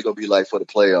 he probably gonna be like for the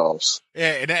playoffs.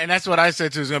 Yeah, and that's what I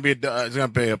said too. He's gonna be a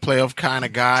playoff kind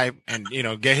of guy, and you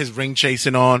know, get his ring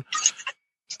chasing on.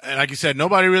 And like you said,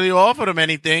 nobody really offered him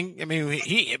anything. I mean,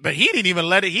 he didn't even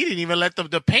let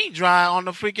the paint dry on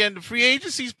the freaking free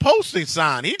agency's posting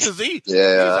sign. He was like,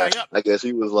 I guess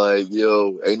he was like,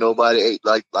 yo, ain't nobody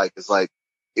like it's like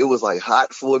it was like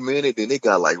hot for a minute, then it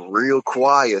got like real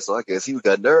quiet. So I guess he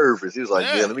got nervous. He was like,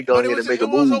 yeah, let me go ahead and make a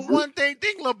move. It was a one-day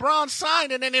thing. LeBron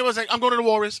signed, and then it was like, I'm going to the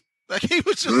Warriors. Like he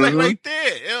was just like right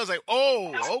there. It was like,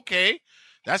 oh, okay,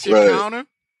 that's your counter.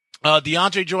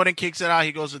 DeAndre Jordan kicks it out.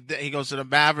 He goes to the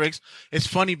Mavericks. It's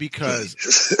funny because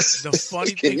the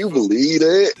funny Can thing. you believe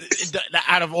that?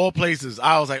 Out of all places,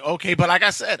 I was like, okay, but like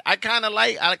I said, I kind of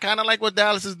like what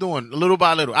Dallas is doing little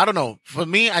by little. I don't know. For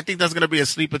me, I think that's going to be a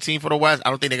sleeper team for the West.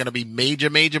 I don't think they're going to be major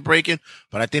breaking,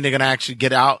 but I think they're going to actually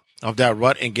get out of that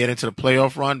rut and get into the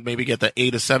playoff run. Maybe get the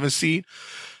 8 or 7 seed.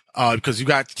 Because you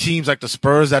got teams like the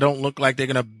Spurs that don't look like they're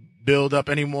going to build up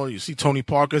anymore. You see Tony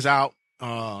Parker's out.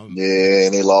 And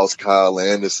they lost Kyle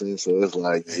Anderson, so it's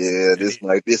like, this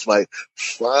might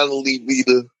finally be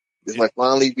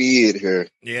it here.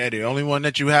 Yeah, the only one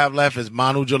that you have left is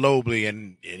Manu Ginobili,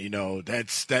 and you know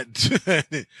that's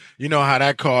you know how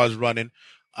that car is running,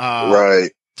 right?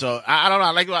 So I don't know.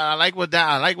 I like what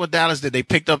Dallas did. They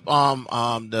picked up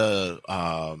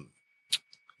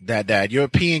that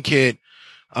European kid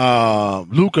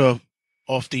Luka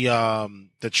off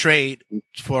the trade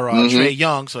for Trae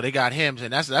Young, so they got him,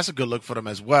 and that's a good look for them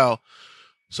as well.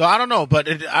 So I don't know, but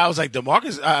I was like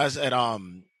DeMarcus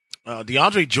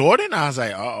DeAndre Jordan. I was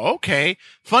like, oh, okay.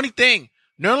 Funny thing,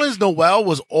 Nerlens Noel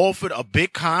was offered a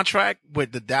big contract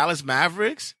with the Dallas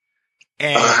Mavericks,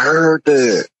 and I heard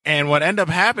that. And what ended up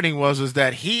happening was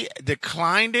that he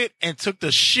declined it and took the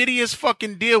shittiest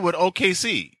fucking deal with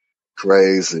OKC.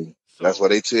 Crazy. That's why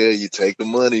they tell you take the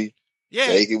money. Yeah.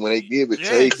 Take it when they give it.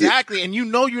 Take exactly. And you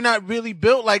know you're not really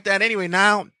built like that anyway.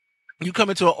 Now you come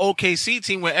into an OKC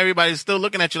team where everybody's still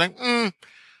looking at you like,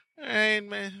 hey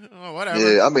man, whatever.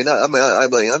 Yeah, I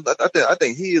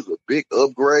think he is a big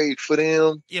upgrade for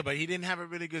them. Yeah, but he didn't have a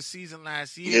really good season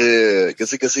last year. Yeah,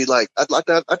 because he like I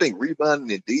think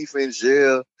rebounding and defense,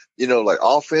 you know, like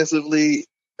offensively,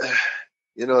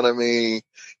 you know what I mean?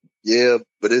 Yeah,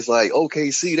 but it's like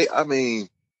OKC.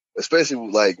 Especially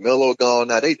with like Melo gone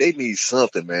now, they need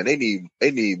something, man. They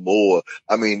need more.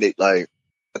 I mean, I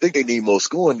think they need more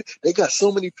scoring. They got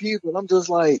so many people, and I'm just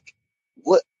like,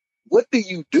 what do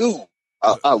you do?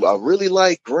 I really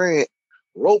like Grant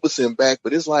Roberson back,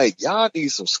 but it's like y'all need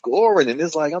some scoring, and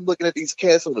it's like I'm looking at these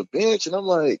cats on the bench, and I'm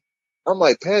like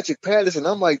Patrick Patterson.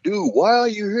 I'm like, dude, why are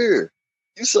you here?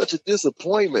 You such a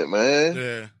disappointment, man.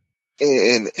 Yeah.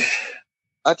 And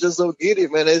I just don't get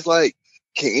it, man. It's like,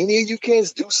 can any of you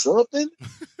cats do something?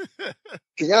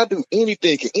 Can y'all do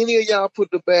anything? Can any of y'all put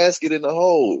the basket in the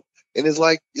hole? And it's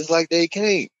like they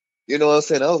can't. You know what I'm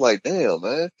saying? I was like, damn,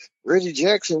 man. Reggie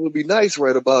Jackson would be nice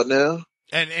right about now.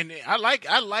 And I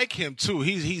like him too.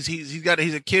 He's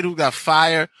a kid who got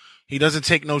fire. He doesn't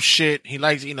take no shit. He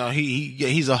likes, you know,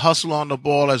 he's a hustler on the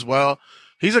ball as well.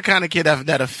 He's a kind of kid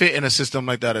that'll fit in a system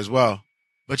like that as well.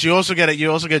 But you also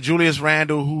get Julius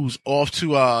Randle, who's off to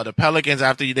the Pelicans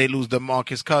after they lose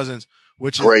DeMarcus Cousins,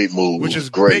 which is great move. Which is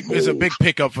great. It's a big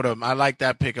pickup for them. I like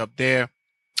that pickup there.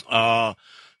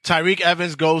 Tyreek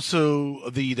Evans goes to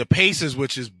the Pacers,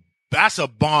 that's a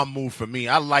bomb move for me.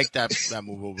 I like that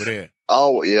move over there.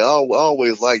 Oh yeah, I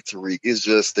always liked Tyreek. It's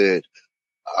just that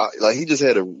he just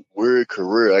had a weird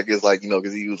career. I guess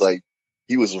because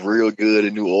he was real good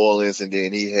in New Orleans, and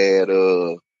then he had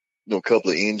a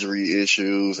couple of injury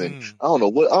issues, and I don't know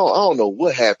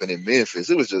what happened in Memphis.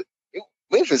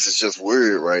 Memphis is just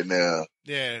weird right now.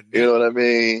 Yeah, you know what I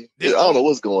mean. I don't know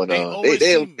what's going on.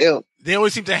 They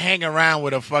always seem to hang around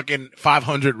with a fucking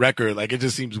 500 record. Like it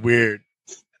just seems weird.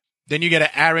 Then you get an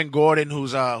Aaron Gordon who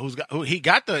got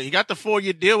the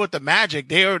 4-year deal with the Magic.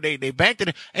 They banked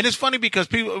it, and it's funny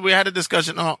because we had a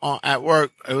discussion at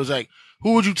work. It was like,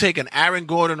 who would you take, an Aaron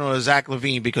Gordon or a Zach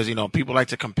LaVine? Because people like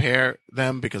to compare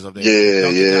them because of their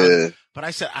talent. But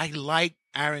I said I like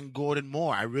Aaron Gordon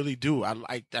more. I really do. I'll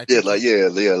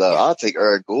take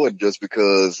Aaron Gordon just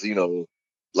because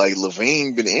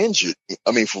LaVine been injured.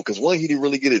 I mean, because one, he didn't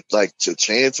really get it to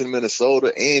chance in Minnesota,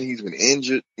 and he's been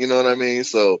injured. You know what I mean?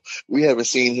 So we haven't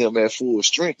seen him at full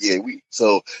strength yet.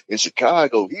 So in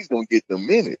Chicago, he's gonna get the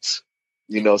minutes.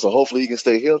 So hopefully he can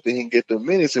stay healthy. He can get the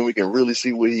minutes, and we can really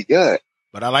see what he got.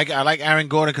 But I like Aaron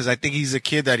Gordon because I think he's a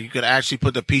kid that you could actually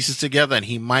put the pieces together, and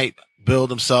he might build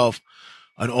himself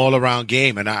an all-around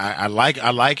game. And I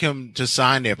like him to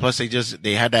sign there. Plus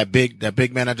they had that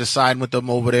big man that just signed with them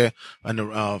over there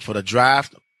for the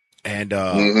draft. And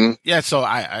so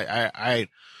I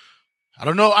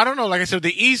don't know. Like I said,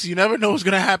 the East, you never know what's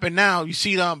gonna happen now. You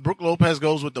see Brook Lopez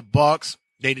goes with the Bucks.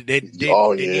 They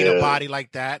Oh, need a yeah. body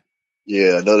like that.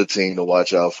 Yeah, another team to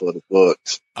watch out for, the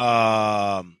Bucks.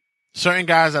 Certain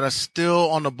guys that are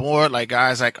still on the board, like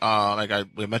guys like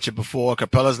we mentioned before,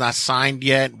 Capella's not signed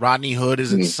yet. Rodney Hood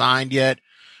isn't signed yet.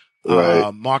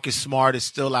 Right. Marcus Smart is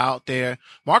still out there.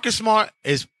 Marcus Smart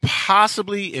is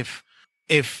possibly if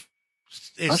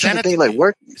I'm trying to think, like,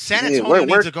 San Antonio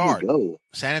needs a can he guard. go?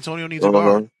 San Antonio needs a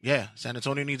guard. Yeah, San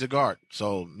Antonio needs a guard.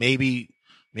 So maybe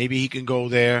he can go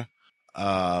there.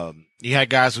 You had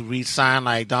guys who re-signed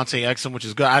like Dante Exum, which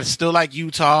is good. I still like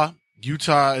Utah.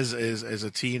 Utah is a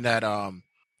team that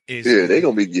is they're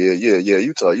gonna be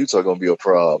Utah gonna be a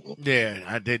problem.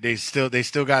 Yeah, they still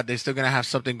gonna have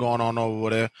something going on over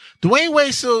there. Dwayne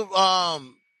Wade still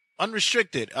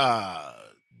unrestricted. I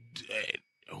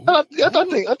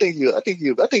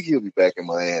think he'll be back in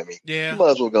Miami. Yeah, he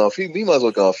might as well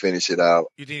go finish it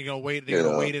out. You think you're gonna wait? They're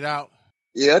gonna wait it out.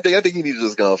 Yeah, I think he needs to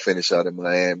just go finish out in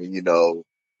Miami. You know,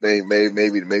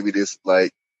 maybe this,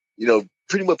 like, you know,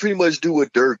 pretty much do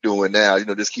what Dirk doing now. You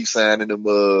know, just keep signing them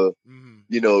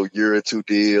you know, year or two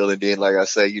deal, and then, like I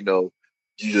say, you know,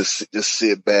 you just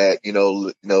sit back, you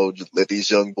know, just let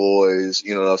these young boys,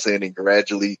 you know what I'm saying, and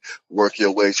gradually work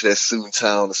your way to that suit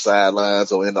town, the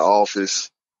sidelines or in the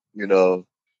office, you know.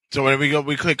 So when we go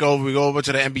over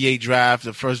to the NBA draft,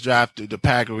 the first draft, the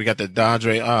Packers, we got the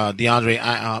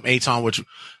DeAndre Ayton, which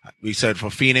we said for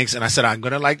Phoenix, and I said I'm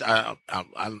gonna like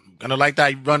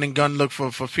that run and gun look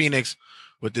for Phoenix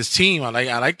with this team. I like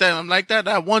that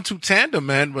 1-2 tandem,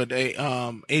 man, with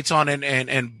Ayton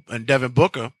and Devin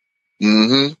Booker.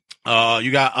 Mm-hmm.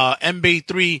 You got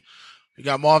MB3. You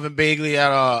got Marvin Bagley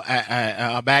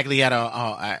Bagley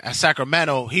at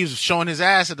Sacramento. He was showing his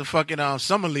ass at the fucking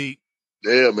summer league.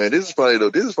 Yeah, man, this is probably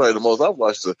the most I've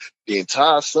watched the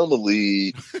entire summer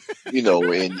league, you know,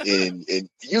 and I mean,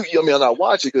 I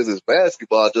watch it because it's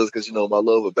basketball, just because, you know, my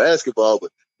love of basketball, but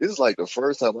this is like the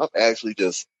first time I've actually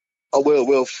just, for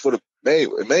the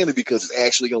mainly because it's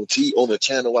actually on the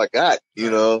channel I got,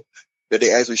 you know, that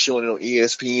they actually showing it on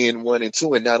ESPN 1 and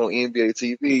 2 and not on NBA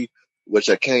TV, which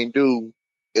I can't do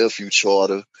if you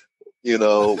charter, you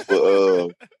know,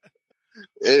 but,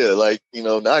 yeah, like, you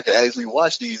know, now I can actually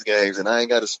watch these games and I ain't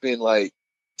got to spend like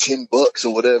 $10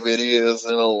 or whatever it is,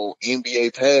 you know,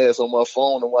 NBA Pass on my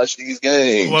phone to watch these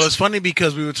games. Well, it's funny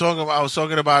because I was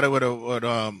talking about it with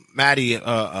Maddie,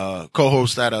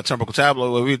 co-host at Turnbuckle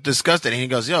Tabloid, where we discussed it, and he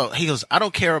goes, I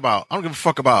don't give a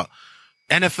fuck about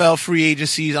NFL free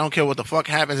agencies. I don't care what the fuck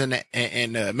happens in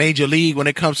the major league when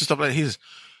it comes to stuff like that. He says,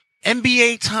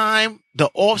 NBA time, the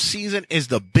off season is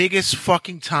the biggest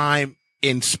fucking time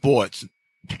in sports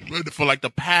for like the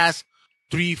past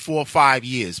 3, 4, 5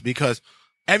 years, because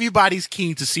everybody's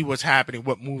keen to see what's happening,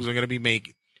 what moves are going to be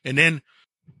making. And then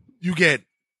you get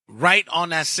right on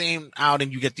that same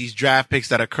outing, you get these draft picks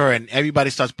that occur, and everybody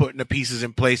starts putting the pieces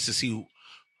in place to see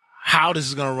how this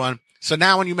is going to run. So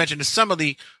now when you mention the Summer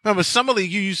League, remember Summer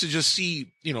League, you used to just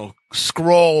see, you know,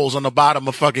 scrolls on the bottom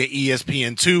of fucking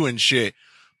ESPN2 and shit.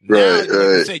 Right, now,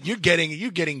 right. You're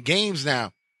getting games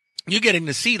now. You're getting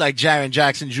to see like Jaren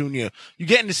Jackson Jr. You're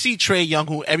getting to see Trae Young,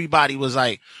 who everybody was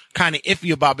like kind of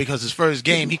iffy about because his first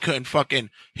game he couldn't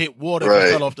fucking hit water. Right.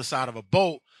 He fell off the side of a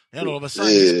boat. And all of a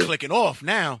sudden he's clicking off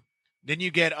now. Then you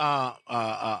get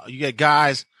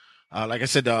guys like I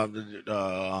said,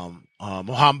 Mohamed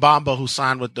Bamba, who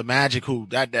signed with the Magic, who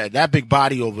that big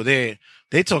body over there.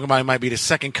 They talking about it might be the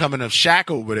second coming of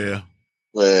Shaq over there.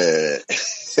 Man,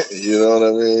 you know what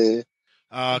I mean?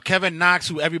 Kevin Knox,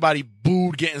 who everybody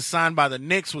booed getting signed by the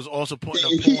Knicks, was also putting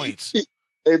up points.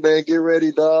 Hey, man, get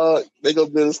ready, dog. They gonna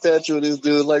build a statue of this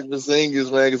dude like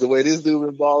Porzingis, man, because the way this dude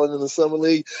been balling in the Summer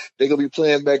League, they gonna be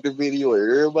playing back the video.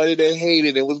 Everybody that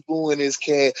hated and was booing this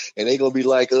cat, and they gonna be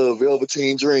like,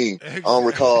 Velveteen Dream. Exactly. I don't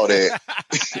recall that.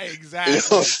 Exactly. You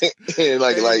know what I'm saying?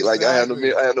 Like, exactly.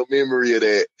 I have no memory of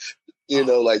that. You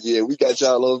know, like, yeah, we got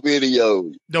y'all on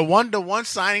video. The one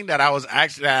signing that I was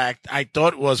actually, I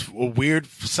thought was a weird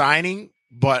signing,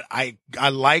 but I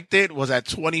liked it, was at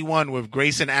 21 with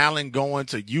Grayson Allen going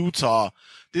to Utah.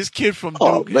 This kid from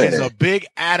Duke has a big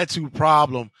attitude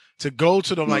problem to go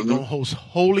to the the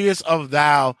holiest of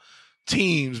thou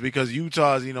teams, because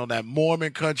Utah is, you know, that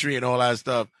Mormon country and all that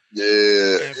stuff. Yeah,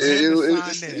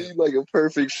 it seemed like a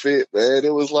perfect fit, man.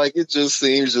 It was like, it just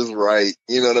seems just right.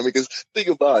 You know what I mean? Because think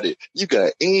about it. You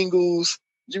got Ingles,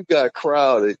 you got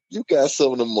Crowder, you got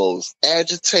some of the most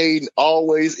agitating,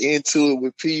 always into it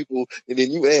with people, and then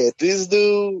you add this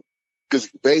dude, because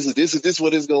basically this is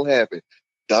what is going to happen.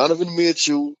 Donovan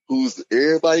Mitchell, who's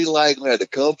everybody like, gonna have to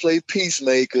come play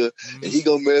peacemaker, and he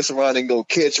gonna mess around and gonna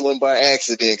catch one by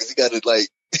accident because he got to like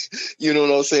you know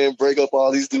what I'm saying, break up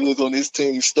all these dudes on this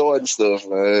team starting stuff,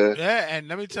 man. Yeah, and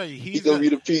let me tell you, He's gonna be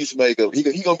the peacemaker.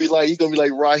 He gonna be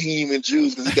like Raheem and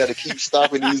Juice because he got to keep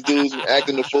stopping these dudes from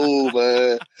acting the fool,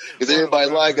 man. Because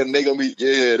everybody like him, they gonna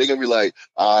be like,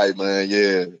 all right, man,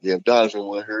 yeah, if Donovan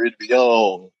wasn't here, it'd be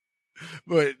on.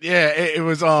 But yeah, it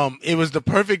was the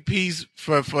perfect piece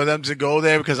for them to go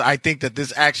there, because I think that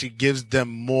this actually gives them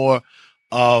more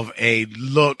of a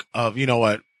look of, you know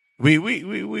what, we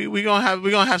gonna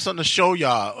have something to show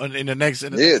y'all in the next.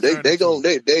 They gonna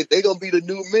be the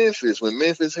new Memphis when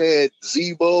Memphis had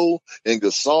Zebo and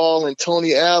Gasol and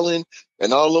Tony Allen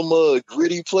and all them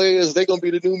gritty players. They gonna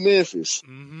be the new Memphis.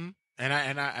 Mm-hmm.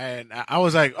 And I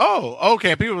was like, oh,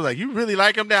 okay. People were like, you really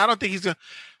like him there? I don't think he's gonna.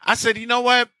 I said, you know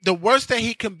what? The worst that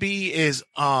he can be is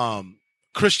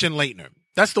Christian Laettner.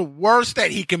 That's the worst that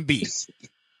he can be.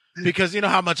 Because you know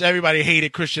how much everybody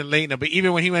hated Christian Laettner, but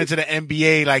even when he went into the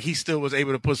NBA, like, he still was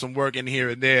able to put some work in here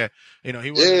and there. You know, he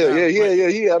was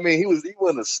I mean, he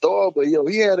wasn't a star, but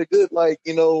he had a good, like,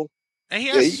 you know. And he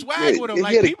had swag with him.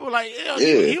 Like, people like, you know,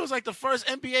 he was like the first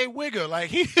NBA wigger. Like,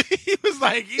 he was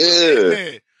like,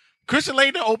 there. Christian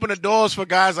Laettner opened the doors for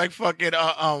guys like fucking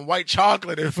White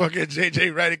Chocolate and fucking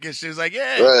JJ Redick and shit. It's like,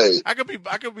 yeah, right. I could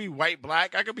be white,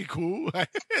 black. I could be cool.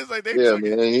 It's like they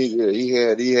man. He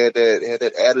had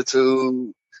that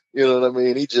attitude. You know what I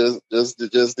mean? He just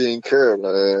didn't care,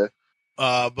 man.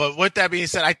 But with that being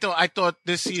said, I thought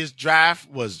this year's draft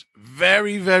was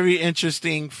very, very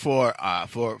interesting for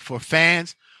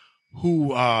fans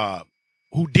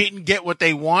who didn't get what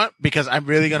they want, because I'm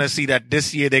really going to see that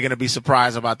this year they're going to be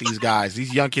surprised about these guys.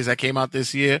 These young kids that came out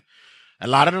this year, a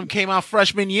lot of them came out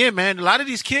freshman year, man. A lot of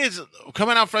these kids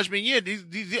coming out freshman year,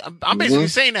 I'm basically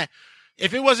saying that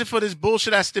if it wasn't for this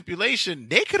bullshit at stipulation,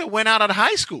 they could have went out of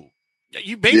high school.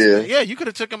 You basically, you could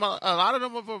have took them, a lot of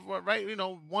them were right, you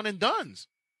know, one and dones.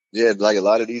 Yeah, like a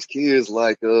lot of these kids,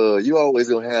 like, you always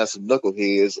going to have some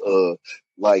knuckleheads,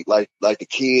 like the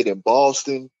kid in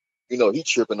Boston. You know, he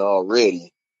tripping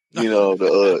already. You know,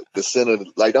 the center,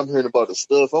 like, I'm hearing about the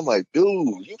stuff. I'm like,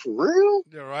 dude, you for real?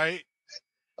 You're right.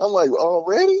 I'm like,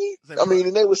 already? I mean,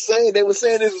 and they were saying there was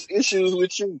issues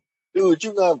with you. Dude,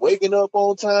 you not waking up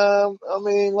on time. I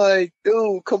mean, like,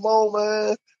 dude, come on,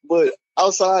 man. But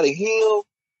outside of him,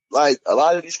 like, a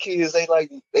lot of these kids, they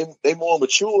more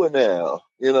mature now,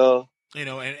 you know? You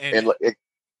know, and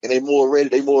they more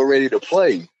ready to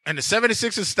play. And the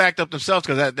 76ers stacked up themselves,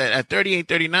 because at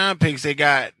 38-39 picks, they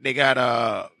got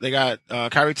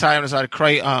Kyrie Ty on the side of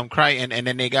Crichton, and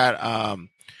then they got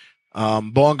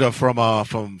Bonga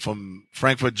from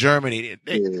Frankfurt, Germany.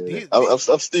 I'm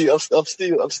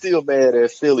still mad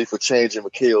at Philly for changing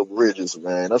Mikal Bridges,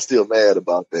 man. I'm still mad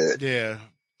about that. Yeah.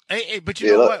 Hey, but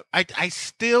you know what? I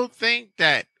still think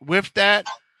that with that,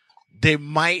 they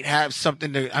might have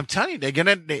something to. I'm telling you, they're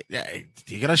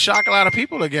gonna shock a lot of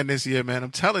people again this year, man. I'm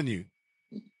telling you.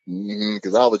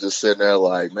 Because I was just sitting there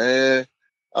like, man.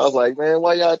 I was like, man,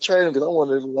 why y'all trade him? Because I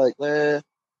wanted to be like, man.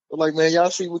 I'm like, man, y'all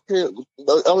see what kid?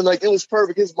 I was like, it was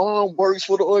perfect. His mom works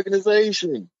for the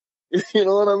organization. You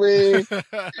know what I mean?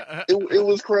 it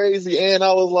was crazy, and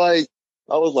I was like,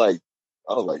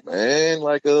 man,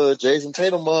 like Jason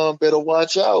Tatum mom better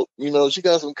watch out. You know, she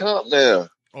got some comp now.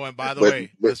 Oh, and by the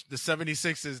way, the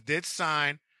 76ers did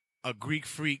sign a Greek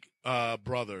freak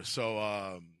brother.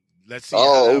 So let's see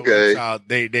how that works out.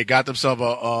 They got themselves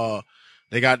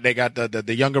they got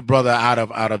the younger brother out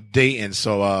of Dayton.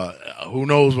 So who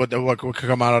knows what could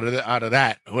come out of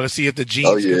that. Let's see if the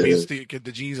genes if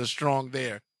the genes are strong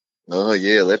there. Oh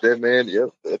yeah, let that man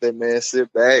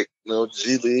sit back. You know,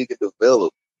 G League and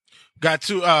develop. Got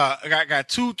two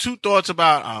thoughts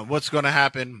about what's going to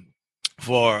happen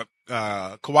for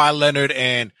Kawhi Leonard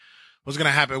and what's going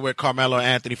to happen with Carmelo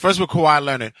Anthony. First with Kawhi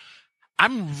Leonard,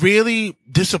 I'm really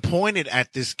disappointed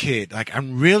at this kid. Like,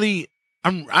 I'm really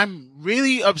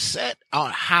upset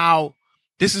on how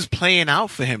this is playing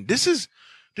out for him. This is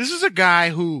a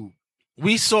guy who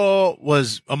we saw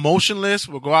was emotionless,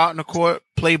 will go out in the court,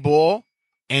 play ball,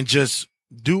 and just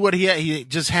do what he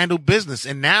just handle business.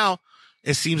 And now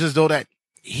it seems as though that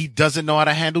he doesn't know how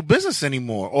to handle business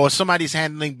anymore, or somebody's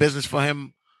handling business for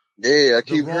him. Yeah, I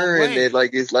keep hearing that.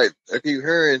 Like, it's like, I keep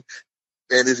hearing,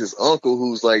 and it's his uncle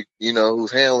who's like, you know,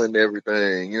 who's handling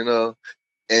everything, you know?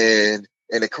 And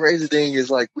the crazy thing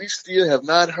is, like, we still have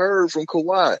not heard from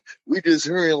Kawhi. We just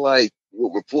hearing, like,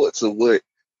 reports of what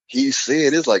he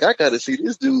said. It's like, I got to see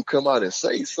this dude come out and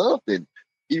say something,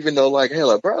 even though, like,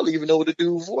 hell, I barely even know what the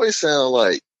dude's voice sound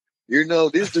like. You know,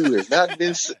 this dude has not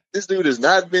been seen.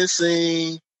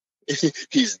 He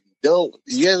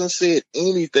hasn't said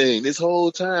anything this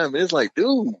whole time. And it's like,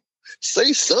 dude,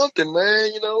 say something,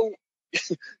 man. You know,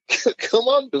 come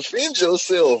on, defend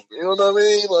yourself. You know what I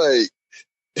mean?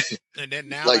 And then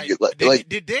now, did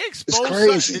they it's expose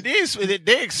crazy. something? Did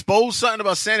they expose something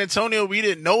about San Antonio we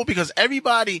didn't know? Because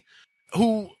everybody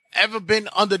who ever been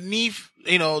underneath,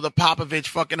 the Popovich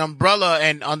fucking umbrella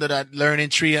and under that learning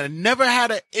tree never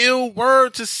had an ill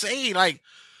word to say. Like,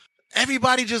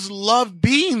 everybody just loved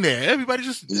being there. Everybody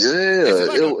just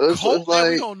it's cult like,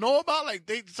 that we don't know about. Like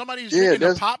somebody's drinking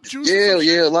the pop juice.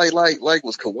 Like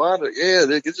was Kawhi.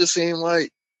 It just seemed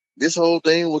like this whole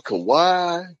thing with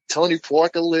Kawhi, Tony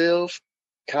Parker left,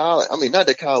 Kyle. I mean, not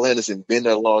that Kyle Anderson been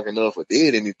there long enough or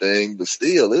did anything, but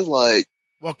still, it's like.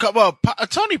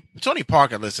 Tony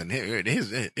Parker. Listen,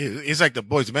 it's like the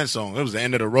Boys Men song. It was the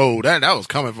end of the road. That was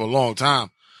coming for a long time.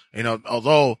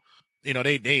 Although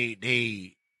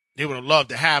they would have loved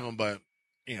to have him, but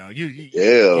you want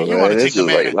to take the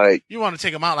man. You want to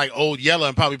take him out like Old Yeller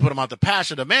and probably put him out the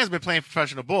pasture. The man's been playing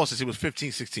professional ball since he was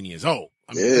 15, 16 years old.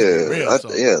 I mean, I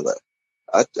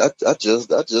just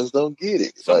don't get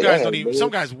it. Some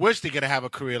guys wish they could have a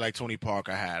career like Tony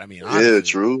Parker had. I mean, honestly.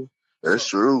 True. That's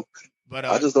true. But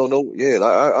I just don't know. Yeah,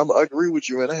 I agree with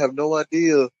you, man. I have no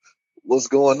idea what's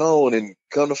going on, and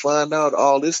come to find out,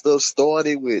 all this stuff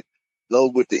started with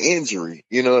the injury.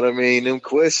 You know what I mean? Them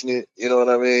questioning. You know what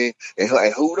I mean? And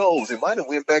who knows? It might have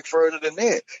went back further than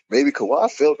that. Maybe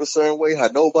Kawhi felt a certain way. How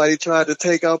nobody tried to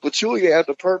take out Pachulia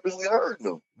after purposely hurting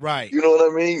him. Right. You know what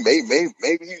I mean?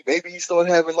 Maybe he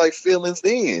started having like feelings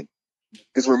then.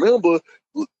 Because remember,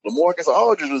 LaMarcus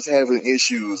Aldridge was having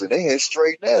issues, and they had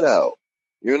straightened that out.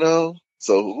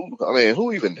 So who knows, man?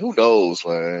 Who even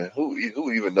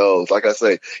knows? Like I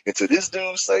say, until this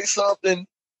dude say something,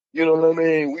 you know what I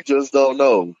mean? We just don't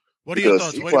know. What are your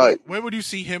thoughts? Where would you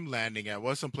see him landing at?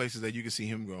 What are some places that you can see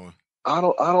him going? I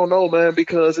don't know, man,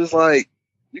 because it's like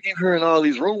you keep hearing all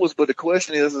these rumors, but the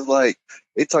question is like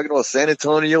they talking about San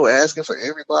Antonio asking for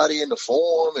everybody in the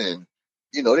form, and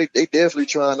they definitely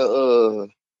trying to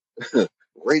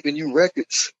raping you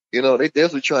records. They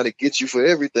definitely trying to get you for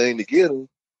everything to get them.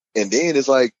 And then it's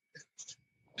like,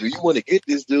 do you want to get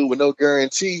this dude with no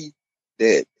guarantee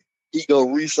that he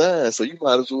gonna re-sign? So you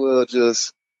might as well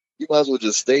just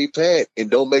stay pat and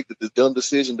don't make the dumb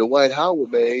decision Dwight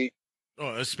Howard made.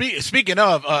 Oh, speaking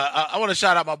of, I want to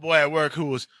shout out my boy at work who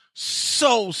was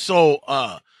so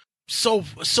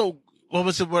what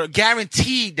was the word?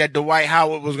 Guaranteed that Dwight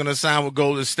Howard was gonna sign with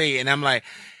Golden State, and I'm like,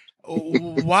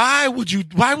 why would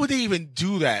they even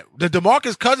do that? The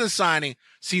DeMarcus Cousins signing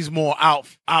seems more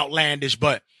outlandish,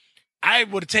 but I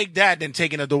would take that than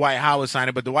taking a Dwight Howard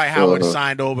signing. But Dwight Howard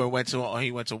signed over and went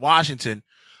to Washington,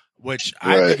 which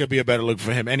I think would be a better look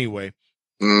for him anyway.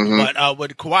 Mm-hmm. But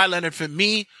with Kawhi Leonard, for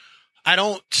me, I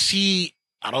don't see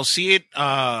it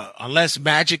unless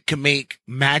Magic can make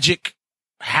magic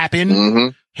happen. Mm-hmm.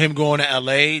 Him going to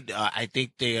LA, I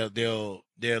think they'll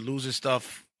losing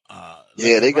stuff.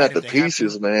 They got the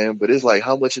pieces, man, but it's like,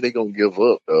 how much are they gonna give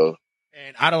up, though?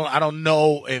 And I don't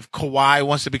know if Kawhi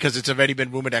wants to, because it's already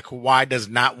been rumored that Kawhi does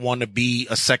not want to be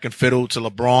a second fiddle to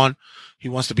LeBron. He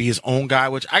wants to be his own guy,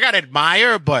 which I gotta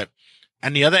admire, but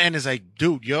on the other end is like,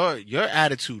 dude, your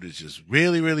attitude is just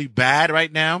really, really bad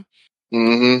right now.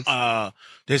 Mm-hmm.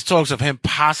 There's talks of him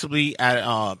possibly at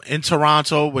in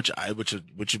Toronto, which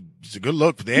is a good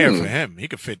look there for him. He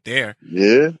could fit there.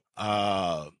 Yeah.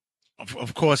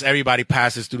 Of course, everybody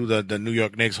passes through the New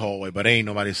York Knicks hallway, but ain't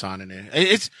nobody signing there.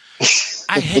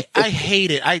 I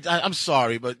hate it. I'm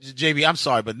sorry, but JB, I'm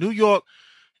sorry, but New York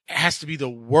has to be the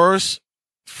worst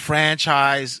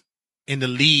franchise in the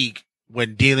league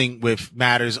when dealing with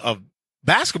matters of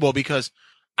basketball, because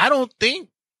I don't think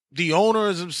the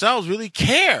owners themselves really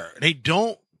care. They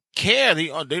don't care. They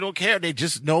don't care. They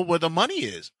just know where the money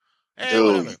is.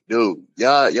 Dude,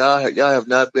 y'all have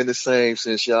not been the same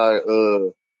since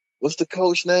y'all, what's the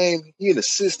coach name? He an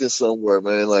assistant somewhere,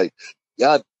 man. Like,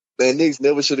 y'all, man, Knicks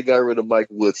never should have got rid of Mike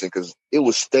Woodson, because it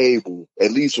was stable,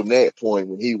 at least from that point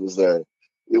when he was there.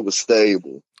 It was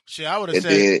stable. Shit, I would have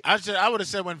said. I would have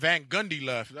said when Van Gundy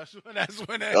left. That's when.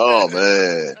 Oh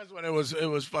man. That's when it was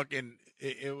fucking.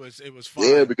 It was fun.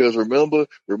 Yeah, because remember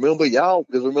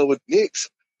Knicks,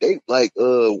 they like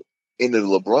in the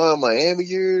LeBron Miami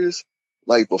years,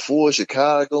 like before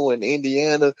Chicago and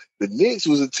Indiana, the Knicks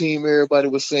was a team everybody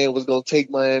was saying was gonna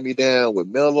take Miami down with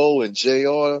Melo and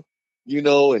JR,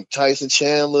 and Tyson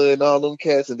Chandler and all them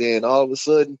cats, and then all of a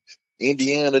sudden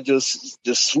Indiana just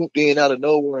swooped in out of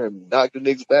nowhere and knocked the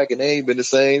Knicks back, and they ain't been the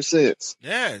same since.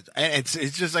 Yeah, and it's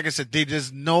just like I said,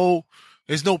 there's no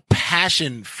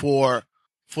passion for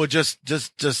just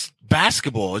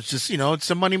basketball. It's just it's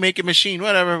a money making machine.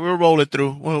 Whatever, we'll roll it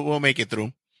through. We'll make it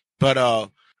through. But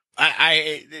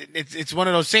It's one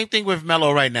of those, same thing with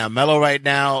Melo right now.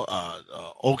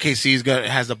 OKC's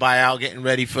has the buyout getting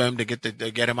ready for him to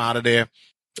get him out of there.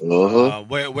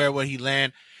 Where would he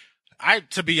land?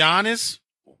 To be honest,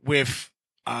 with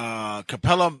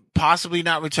Capella possibly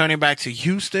not returning back to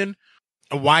Houston,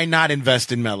 why not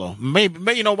invest in Melo?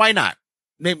 Maybe why not?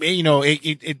 Maybe,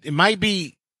 it might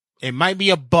be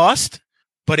a bust,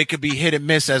 but it could be hit and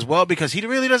miss as well, because he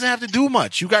really doesn't have to do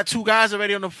much. You got two guys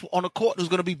already on the court who's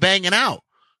going to be banging out.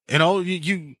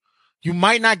 You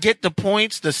might not get the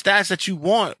points, the stats that you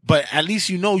want, but at least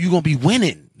you're going to be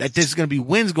winning. That there's going to be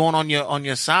wins going on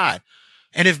your side.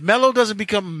 And if Melo doesn't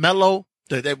become Melo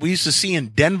that we used to see in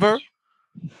Denver,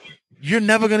 you're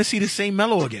never going to see the same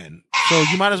Melo again. So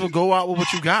you might as well go out with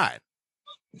what you got.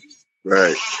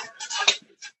 Right.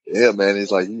 Yeah, man.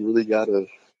 It's like you really got to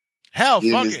fuck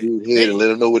this it. dude head and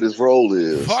let him know what his role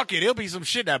is. Fuck it. It'll be some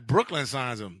shit that Brooklyn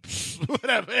signs him.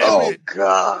 Whatever. Oh,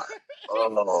 God.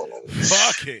 Oh.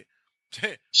 Fuck it.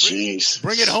 Jeez.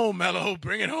 Bring it home, Melo.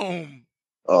 Bring it home.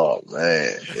 Oh,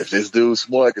 man. If this dude's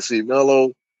smart, I can see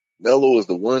Melo is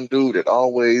the one dude that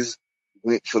always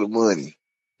went for the money.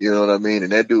 You know what I mean?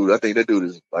 And I think that dude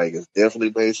has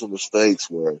definitely made some mistakes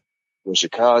where when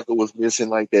Chicago was missing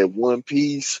like that one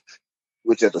piece,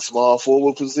 which at the small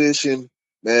forward position,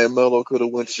 man, Melo could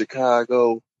have went to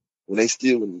Chicago when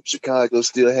Chicago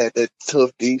still had that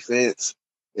tough defense,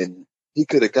 and he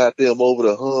could have got them over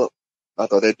the hump. I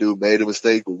thought that dude made a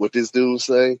mistake, but what this dude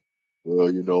say? Well,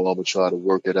 I'm gonna try to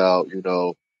work it out. I'm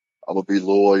gonna be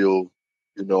loyal.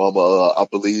 I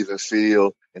believe in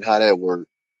Phil and how that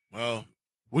worked. Well,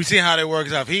 we see how that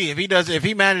works out. If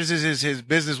he manages his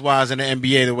business wise in the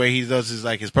NBA the way he does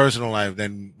his personal life,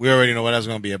 then we already know what that's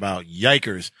going to be about.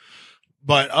 Yikers.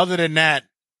 But other than that,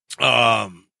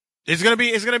 it's going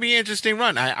to be an interesting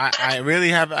run. I really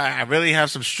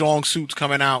have some strong suits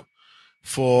coming out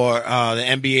for the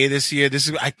NBA this year.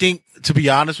 I think, to be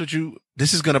honest with you,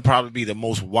 this is going to probably be the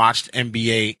most watched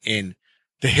NBA in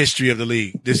the history of the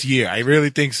league this year. I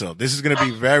really think so. This is going to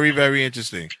be very, very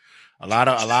interesting. A lot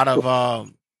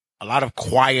of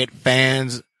quiet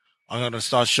fans are going to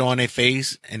start showing their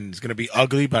face, and it's going to be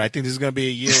ugly, but I think this is going to be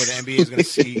a year where the NBA is going to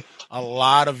see a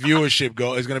lot of viewership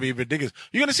go. It's going to be ridiculous.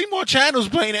 You're going to see more channels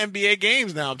playing NBA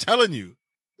games now, I'm telling you.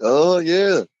 Oh,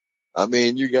 yeah. I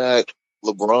mean, you got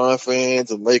LeBron fans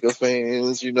and Laker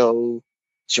fans,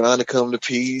 trying to come to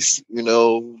peace,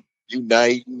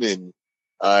 uniting, and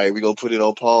all right, we're going to put it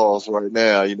on pause right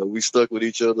now. We stuck with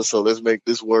each other, so let's make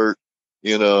this work,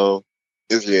 This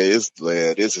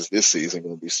season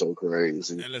gonna be so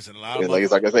crazy. And listen, a lot of like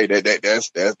I say, that's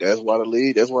why the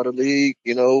league,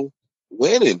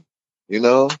 winning. A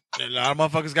lot of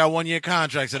motherfuckers got 1 year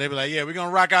contracts, so they be like, yeah, we're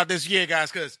gonna rock out this year, guys,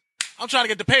 because I'm trying to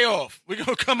get the payoff. We're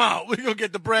gonna come out. We're gonna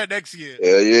get the bread next year.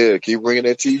 Yeah, keep bringing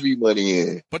that TV money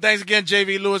in. But thanks again,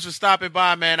 JV Lewis, for stopping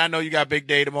by, man. I know you got big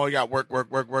day tomorrow. You got work.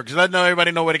 Just let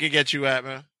everybody know where they can get you at,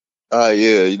 man.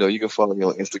 Yeah, you can follow me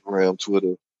on Instagram,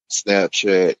 Twitter,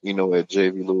 Snapchat, at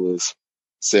JV Lewis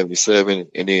 77,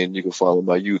 and then you can follow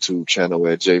my YouTube channel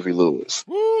at JV Lewis.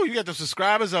 Woo, you got the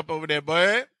subscribers up over there,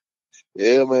 boy.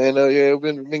 Yeah, man. We've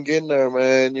been getting there,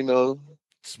 man.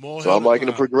 Small hill. So I'm liking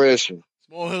the progression.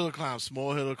 Small hill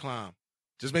to climb.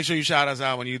 Just make sure you shout us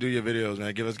out when you do your videos,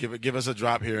 man. Give us a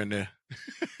drop here and there.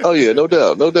 Oh yeah, no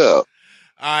doubt. All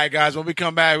right, guys. When we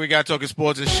come back, we got talking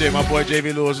sports and shit. My boy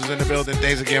JV Lewis is in the building.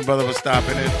 Thanks again, brother, for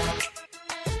stopping in.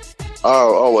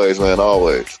 Oh, always, man,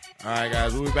 always. All right,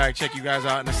 guys. We'll be back. Check you guys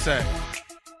out in a sec.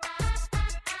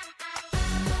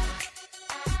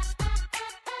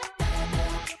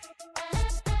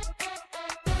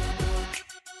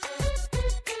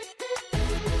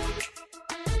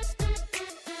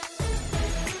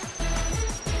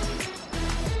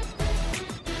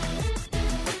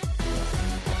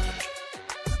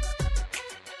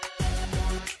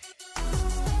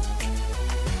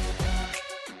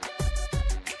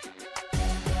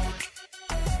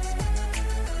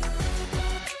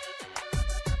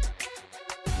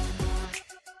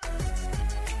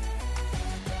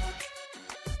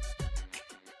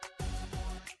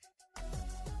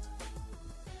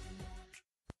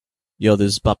 Yo,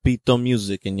 this is Papito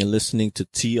Music, and you're listening to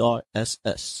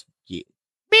TRSS. Yeah.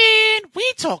 Man,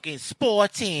 we talking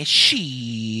sports and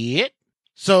shit.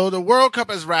 So the World Cup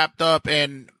is wrapped up,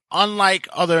 and unlike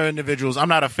other individuals, I'm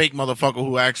not a fake motherfucker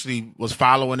who actually was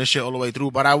following this shit all the way through,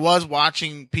 but I was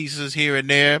watching pieces here and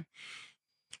there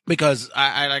because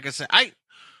I like I said,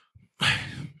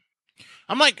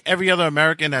 I'm like every other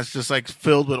American that's just like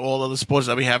filled with all of the sports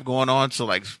that we have going on. So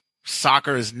like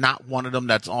soccer is not one of them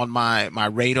that's on my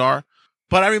radar.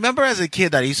 But I remember as a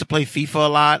kid that I used to play FIFA a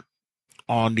lot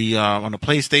on the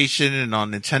PlayStation and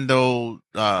on Nintendo.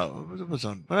 What was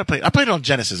on? What I played it on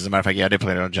Genesis. As a matter of fact, yeah, I did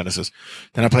play it on Genesis.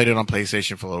 Then I played it on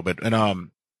PlayStation for a little bit, and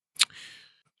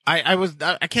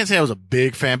I can't say I was a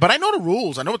big fan, but I know the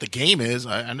rules. I know what the game is.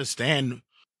 I understand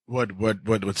what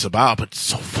it's about, but it's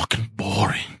so fucking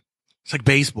boring. It's like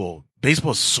baseball.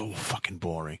 Baseball is so fucking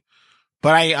boring.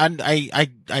 But I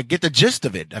get the gist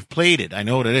of it. I've played it. I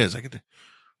know what it is.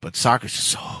 But soccer's just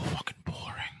so fucking boring.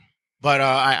 But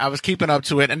I was keeping up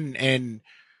to it, and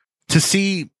to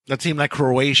see a team like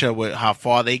Croatia with how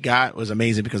far they got was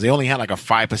amazing, because they only had like a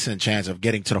 5% chance of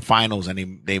getting to the finals,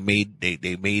 and they made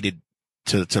it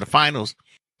to the finals,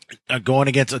 going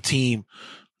against a team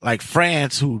like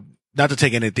France, who, not to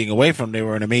take anything away from, they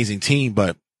were an amazing team,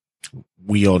 but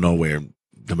we all know where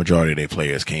the majority of their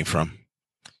players came from.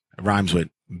 It rhymes with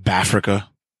Bafrica.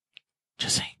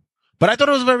 Just saying. But I thought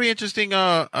it was a very interesting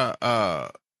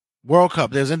World Cup.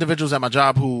 There's individuals at my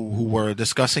job who were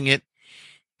discussing it,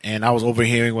 and I was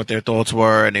overhearing what their thoughts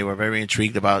were, and they were very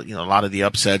intrigued about, a lot of the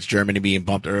upsets, Germany being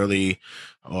bumped early,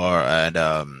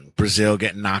 and Brazil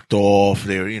getting knocked off.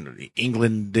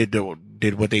 England did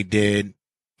what they did.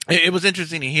 It was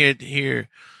interesting to hear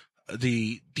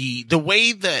the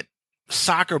way that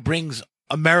soccer brings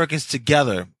Americans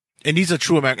together. And these are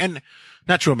true Americans, and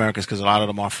not true Americans, because a lot of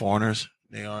them are foreigners.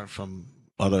 They are from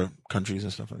other countries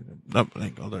and stuff like that,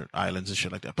 like other islands and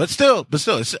shit like that. But still,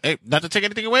 it's not to take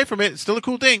anything away from it. It's still a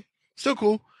cool thing. Still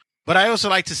cool. But I also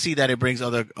like to see that it brings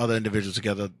other individuals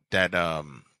together that are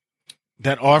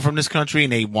from this country,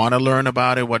 and they want to learn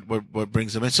about it. What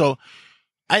brings them in. So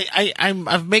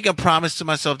I've made a promise to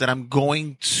myself that I'm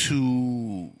going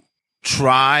to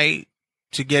try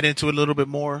to get into it a little bit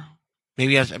more.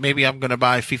 Maybe I'm going to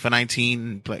buy FIFA 19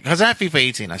 and play, because I have FIFA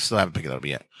 18. I still haven't picked it up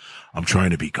yet. I'm trying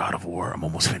to beat God of War. I'm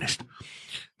almost finished.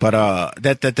 But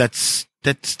that's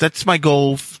my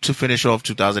goal to finish off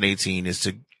 2018, is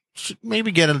to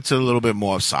maybe get into a little bit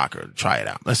more of soccer. Try it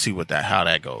out. Let's see how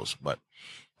that goes. But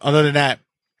other than that,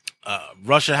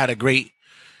 Russia had a great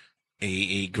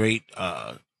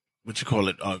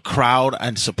crowd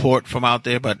and support from out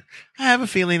there, but I have a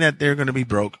feeling that they're going to be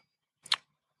broke,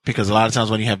 because a lot of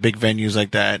times when you have big venues like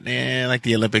that, like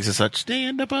the Olympics and such, they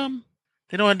end up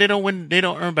they don't win, they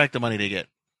don't earn back the money they get.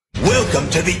 Welcome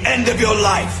to the end of your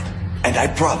life, and I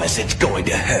promise it's going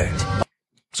to hurt.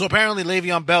 So apparently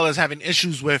Le'Veon Bell is having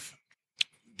issues with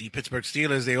the Pittsburgh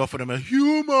Steelers. They offered him a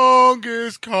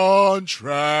humongous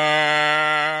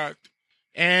contract,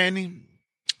 and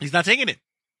he's not taking it.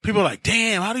 People are like,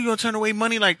 damn, how do you gonna turn away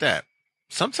money like that?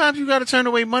 Sometimes you gotta turn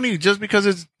away money just because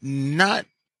it's not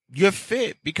your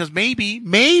fit, because maybe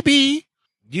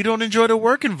you don't enjoy the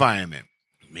work environment.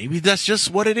 Maybe that's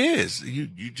just what it is. You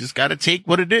just gotta take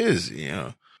what it is,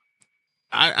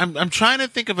 I'm trying to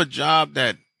think of a job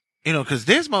that, because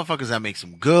there's motherfuckers that make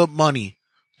some good money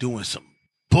doing some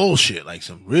bullshit, like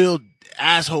some real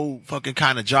asshole fucking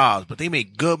kind of jobs, but they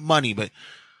make good money, but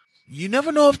you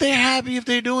never know if they're happy if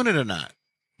they're doing it or not.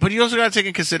 But you also got to take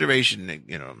in consideration,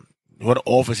 what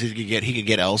offers he could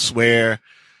get elsewhere.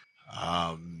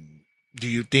 Do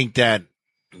you think that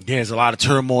there's a lot of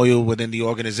turmoil within the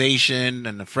organization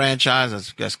and the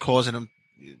franchise that's causing him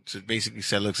to basically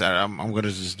say, look, I'm going to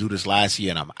just do this last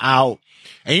year and I'm out.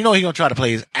 And he's going to try to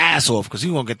play his ass off, because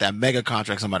he's going to get that mega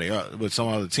contract with some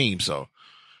other team. So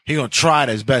he's going to try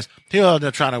his best. He'll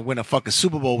try to win a fucking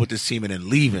Super Bowl with this team and then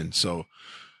leaving. So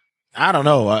I don't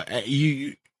know.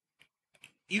 You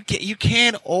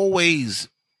can't always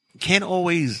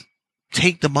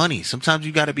take the money. Sometimes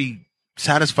you got to be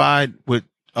satisfied with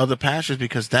other passions,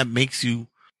 because that makes you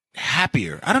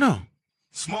happier. I don't know.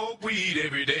 Smoke weed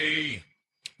every day.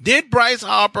 Did Bryce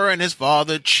Harper and his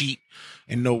father cheat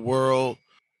in the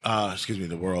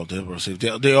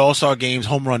All-Star Games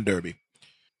home run derby?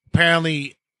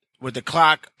 Apparently, with the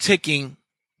clock ticking,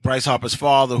 Bryce Harper's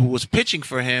father, who was pitching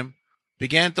for him,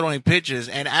 began throwing pitches,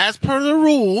 and as per the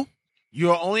rule,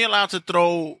 you are only allowed to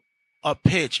throw a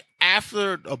pitch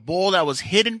after a ball that was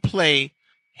hit in play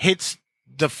hits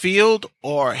the field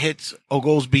or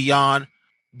goes beyond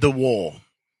the wall.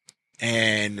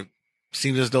 And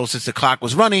seems as though since the clock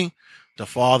was running, the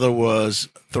father was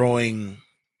throwing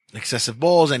excessive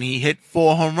balls, and he hit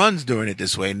 4 home runs during it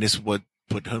this way, and this would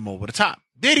put him over the top.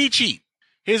 Did he cheat?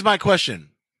 Here's my question.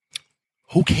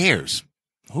 Who cares?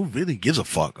 Who really gives a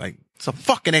fuck? Like, it's a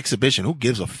fucking exhibition. Who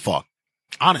gives a fuck?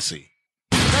 Honestly.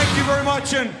 Thank you very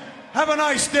much, and have a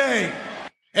nice day.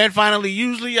 And finally,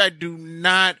 usually I do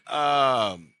not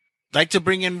like to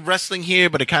bring in wrestling here,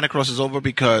 but it kind of crosses over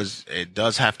because it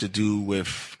does have to do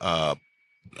with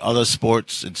other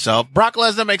sports itself. Brock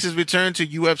Lesnar makes his return to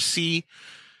UFC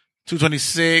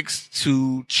 226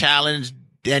 to challenge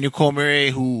Daniel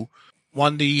Cormier, who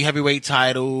won the heavyweight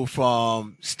title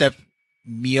from Steph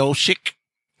Miocic.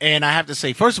 And I have to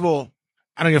say, first of all,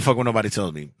 I don't give a fuck what nobody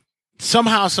tells me.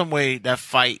 Somehow, some way, that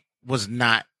fight was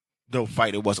not the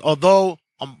fight it was. Although,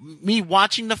 me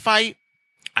watching the fight,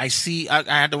 I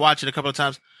had to watch it a couple of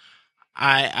times.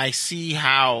 I see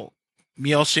how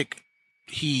Miocic,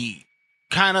 he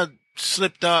kind of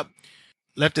slipped up,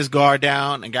 left his guard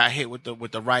down, and got hit with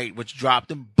the right, which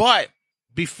dropped him. But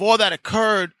before that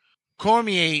occurred,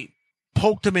 Cormier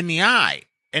poked him in the eye,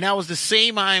 and that was the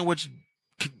same eye in which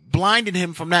blinded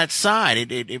him from that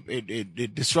side.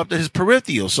 It disrupted his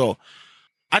peripheral. So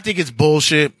I think it's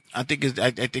bullshit. I think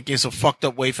it's a fucked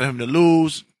up way for him to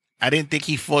lose. I didn't think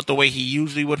he fought the way he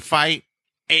usually would fight.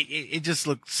 It just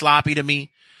looked sloppy to me.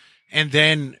 And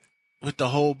then with the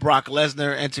whole Brock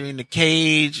Lesnar entering the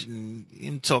cage and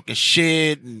him talking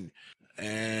shit and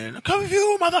I'm coming for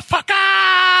you,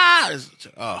 motherfucker.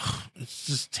 It's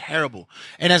just terrible.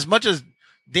 And as much as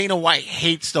Dana White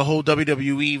hates the whole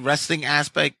WWE wrestling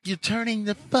aspect, you're turning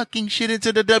the fucking shit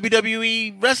into the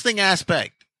WWE wrestling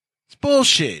aspect. It's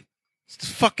bullshit. It's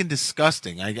fucking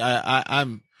disgusting.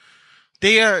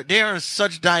 They are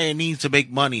such dire needs to make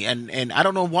money, and I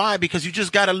don't know why, because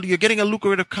you're getting a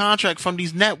lucrative contract from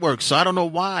these networks, so I don't know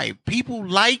why. People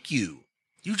like you.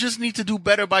 You just need to do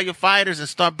better by your fighters and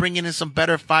start bringing in some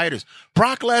better fighters.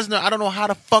 Brock Lesnar, I don't know how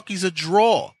the fuck he's a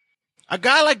draw. A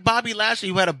guy like Bobby Lashley,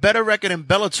 who had a better record in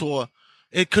Bellator,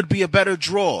 it could be a better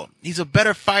draw. He's a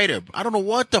better fighter. I don't know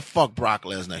what the fuck Brock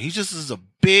Lesnar. He just is a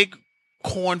big,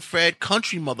 corn-fed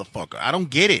country motherfucker. I don't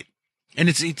get it. And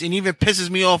it even pisses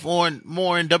me off more in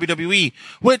WWE,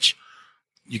 which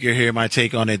you can hear my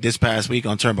take on it this past week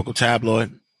on Turnbuckle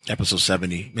Tabloid, episode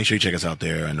 70. Make sure you check us out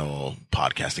there and all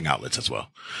podcasting outlets as well.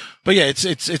 But yeah,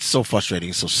 it's so frustrating.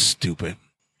 It's so stupid.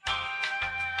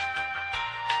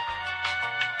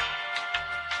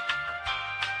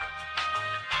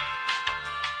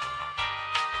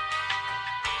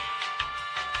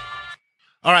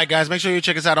 All right, guys, make sure you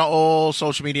check us out on all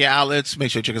social media outlets. Make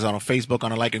sure you check us out on Facebook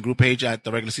on the like and group page at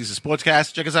the Regular Season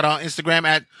Sportscast. Check us out on Instagram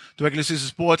at the Regular Season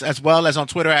Sports, as well as on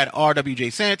Twitter at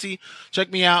RWJSanty.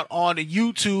 Check me out on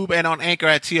YouTube and on Anchor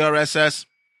at TRSS,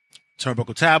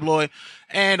 Turnbuckle Tabloid,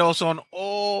 and also on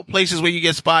all places where you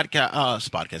get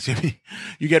podcasts.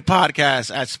 You get podcasts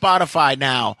at Spotify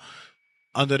now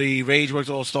under the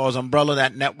Rageworks All Stars umbrella,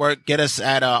 that network. Get us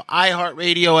at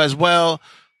iHeartRadio as well.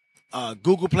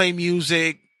 Google Play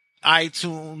Music,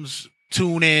 iTunes,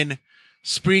 TuneIn,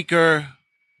 Spreaker,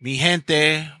 Mi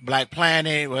Gente, Black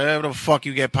Planet, wherever the fuck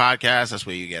you get podcasts, that's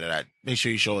where you get it at. Make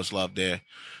sure you show us love there.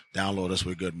 Download us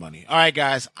with good money. All right,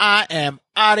 guys, I am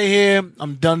out of here.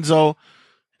 I'm Dunzo.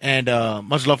 And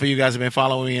much love for you guys who have been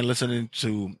following me and listening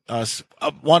to us.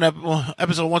 Episode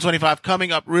 125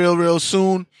 coming up real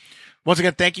soon. Once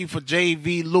again, thank you for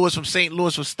JV Lewis from St.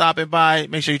 Louis for stopping by.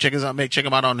 Make sure you check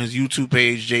him out on his YouTube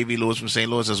page, JV Lewis from St.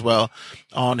 Louis, as well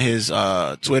on his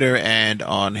Twitter and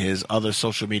on his other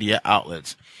social media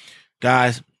outlets.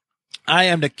 Guys, I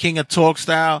am the king of talk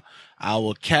style. I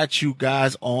will catch you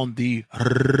guys on the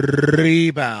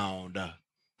rebound.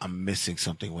 I'm missing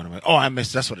something. What am I? Oh, I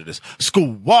missed. That's what it is.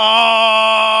 Squash.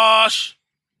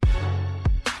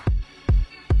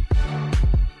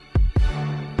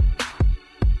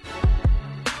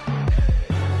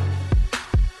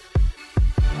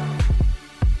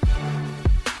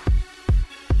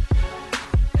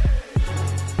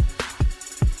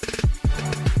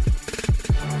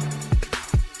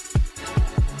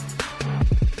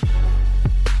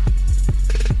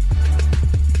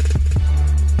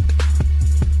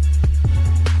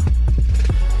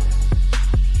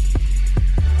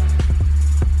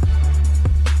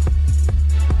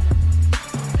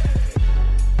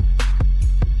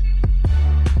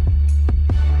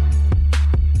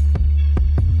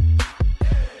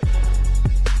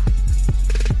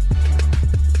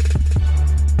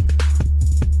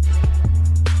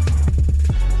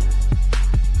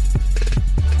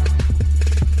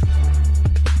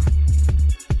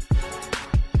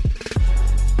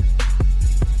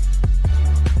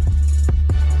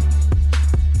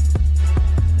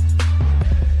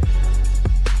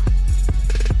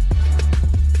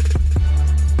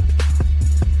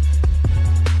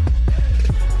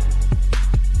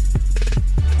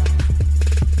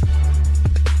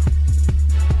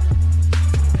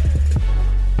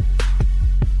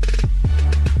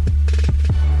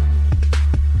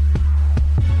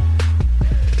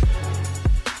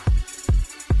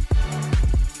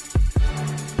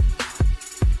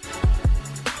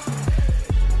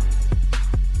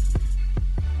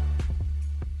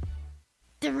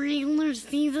 The Regular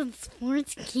Season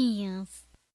Sportscast.